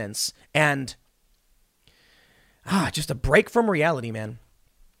dissonance and just a break from reality, man.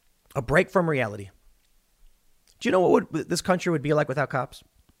 A break from reality. Do you know what this country would be like without cops?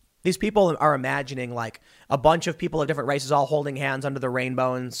 These people are imagining like a bunch of people of different races all holding hands under the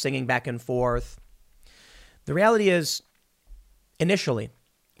rainbow and singing back and forth. The reality is, initially,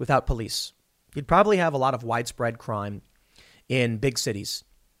 without police, you'd probably have a lot of widespread crime in big cities.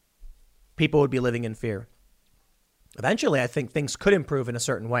 People would be living in fear. Eventually, I think things could improve in a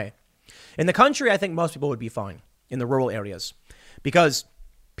certain way. In the country, I think most people would be fine in the rural areas because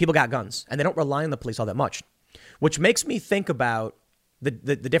people got guns and they don't rely on the police all that much, which makes me think about the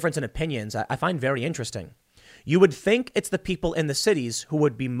difference in opinions. I find very interesting. You would think it's the people in the cities who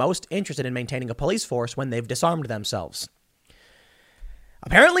would be most interested in maintaining a police force when they've disarmed themselves.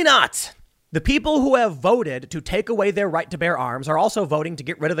 Apparently not. The people who have voted to take away their right to bear arms are also voting to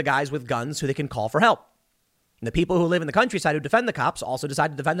get rid of the guys with guns who they can call for help. And the people who live in the countryside who defend the cops also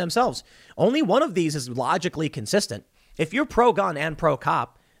decide to defend themselves. Only one of these is logically consistent. If you're pro-gun and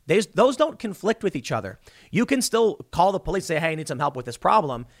pro-cop, those don't conflict with each other. You can still call the police, say, hey, I need some help with this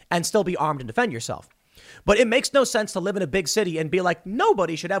problem, and still be armed and defend yourself. But it makes no sense to live in a big city and be like,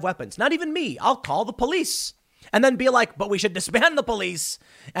 nobody should have weapons. Not even me. I'll call the police. and then be like, but we should disband the police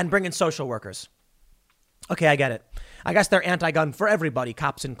and bring in social workers. Okay, I get it. I guess they're anti-gun for everybody,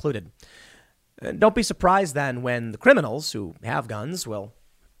 cops included. Don't be surprised then when the criminals who have guns will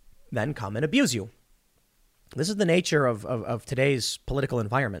then come and abuse you. This is the nature of today's political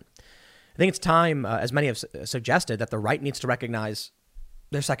environment. I think it's time, as many have suggested, that the right needs to recognize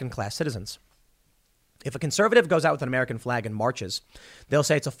they're second-class citizens. If a conservative goes out with an American flag and marches, they'll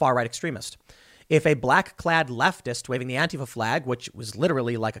say it's a far-right extremist. If a black-clad leftist waving the Antifa flag, which was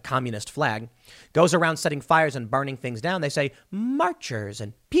liliterally like a communist flag, goes around setting fires and burning things down, they say marchers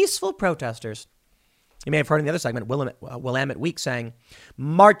and peaceful protesters. You may have heard in the other segment, Willamette Week saying,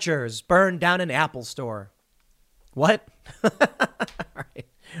 marchers burn down an Apple store. What? Right.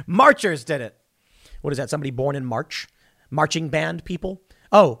 Marchers did it. What is that? Somebody born in March? Marching band people?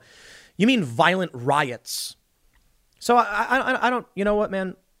 Oh, you mean violent riots. So I don't, you know what,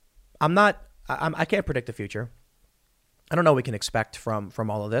 man? I can't predict the future. I don't know what we can expect from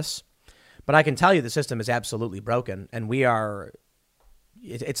all of this, but I can tell you the system is absolutely broken, and we are,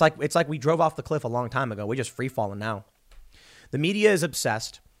 it's like we drove off the cliff a long time ago. We're just free falling now. The media is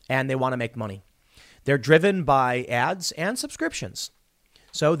obsessed and they want to make money. They're driven by ads and subscriptions.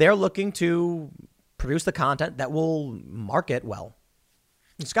 So they're looking to produce the content that will market well.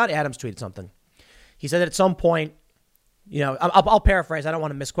 And Scott Adams tweeted something. He said that at some point, I'll paraphrase. I don't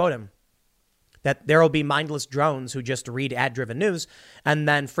want to misquote him. That there will be mindless drones who just read ad-driven news and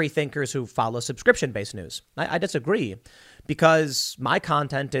then free thinkers who follow subscription-based news. I disagree, because my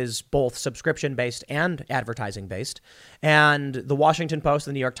content is both subscription-based and advertising-based. And the Washington Post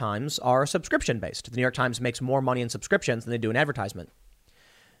and the New York Times are subscription-based. The New York Times makes more money in subscriptions than they do in advertisement.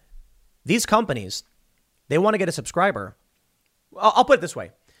 These companies, they want to get a subscriber. I'll put it this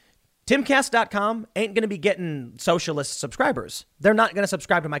way. Timcast.com ain't going to be getting socialist subscribers. They're not going to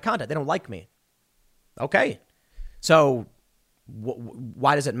subscribe to my content. They don't like me. Okay. So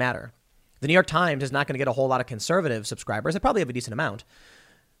why does it matter? The New York Times is not going to get a whole lot of conservative subscribers. They probably have a decent amount.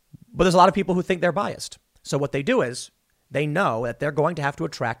 But there's a lot of people who think they're biased. So what they do is they know that they're going to have to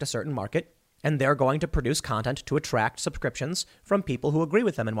attract a certain market, and they're going to produce content to attract subscriptions from people who agree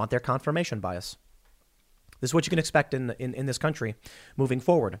with them and want their confirmation bias. This is what you can expect in this country moving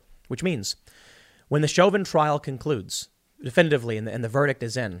forward, which means when the Chauvin trial concludes definitively and the verdict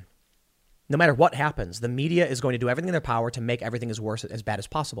is in, no matter what happens, the media is going to do everything in their power to make everything as bad as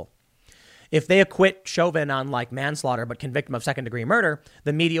possible. If they acquit Chauvin on like manslaughter but convict him of second-degree murder,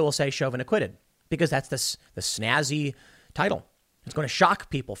 the media will say Chauvin acquitted, because that's the snazzy title. It's going to shock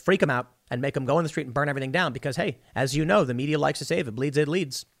people, freak them out, and make them go in the street and burn everything down because, hey, as you know, the media likes to say if it bleeds, it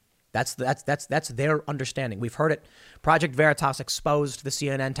leads. That's their understanding. We've heard it. Project Veritas exposed the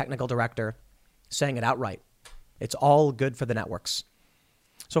CNN technical director saying it outright. It's all good for the networks.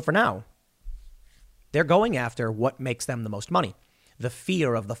 So for now, they're going after what makes them the most money. The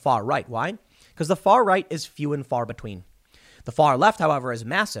fear of the far right. Why? Because the far right is few and far between. The far left, however, is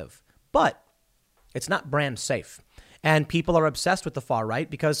massive, but it's not brand safe. And people are obsessed with the far right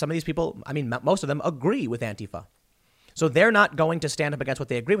because some of these people, most of them agree with Antifa. So they're not going to stand up against what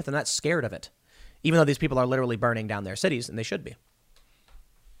they agree with. They're not scared of it, even though these people are literally burning down their cities, and they should be.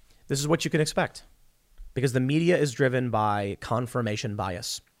 This is what you can expect, because the media is driven by confirmation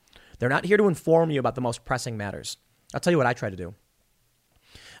bias. They're not here to inform you about the most pressing matters. I'll tell you what I try to do.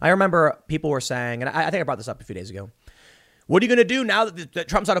 I remember people were saying, and I think I brought this up a few days ago, what are you going to do now that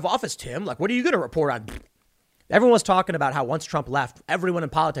Trump's out of office, Tim? Like, what are you going to report on? Everyone was talking about how once Trump left, everyone in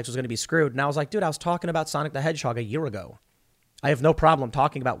politics was going to be screwed. And I was like, dude, I was talking about Sonic the Hedgehog a year ago. I have no problem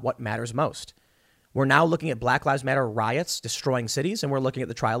talking about what matters most. We're now looking at Black Lives Matter riots, destroying cities, and we're looking at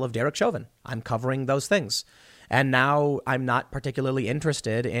the trial of Derek Chauvin. I'm covering those things. And now I'm not particularly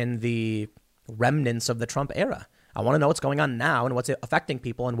interested in the remnants of the Trump era. I want to know what's going on now and what's affecting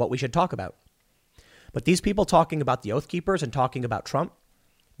people and what we should talk about. But these people talking about the Oath Keepers and talking about Trump,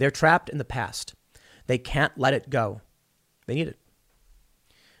 they're trapped in the past. They can't let it go. They need it.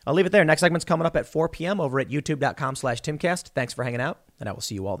 I'll leave it there. Next segment's coming up at 4 p.m. over at youtube.com/Timcast. Thanks for hanging out, and I will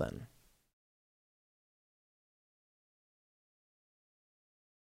see you all then.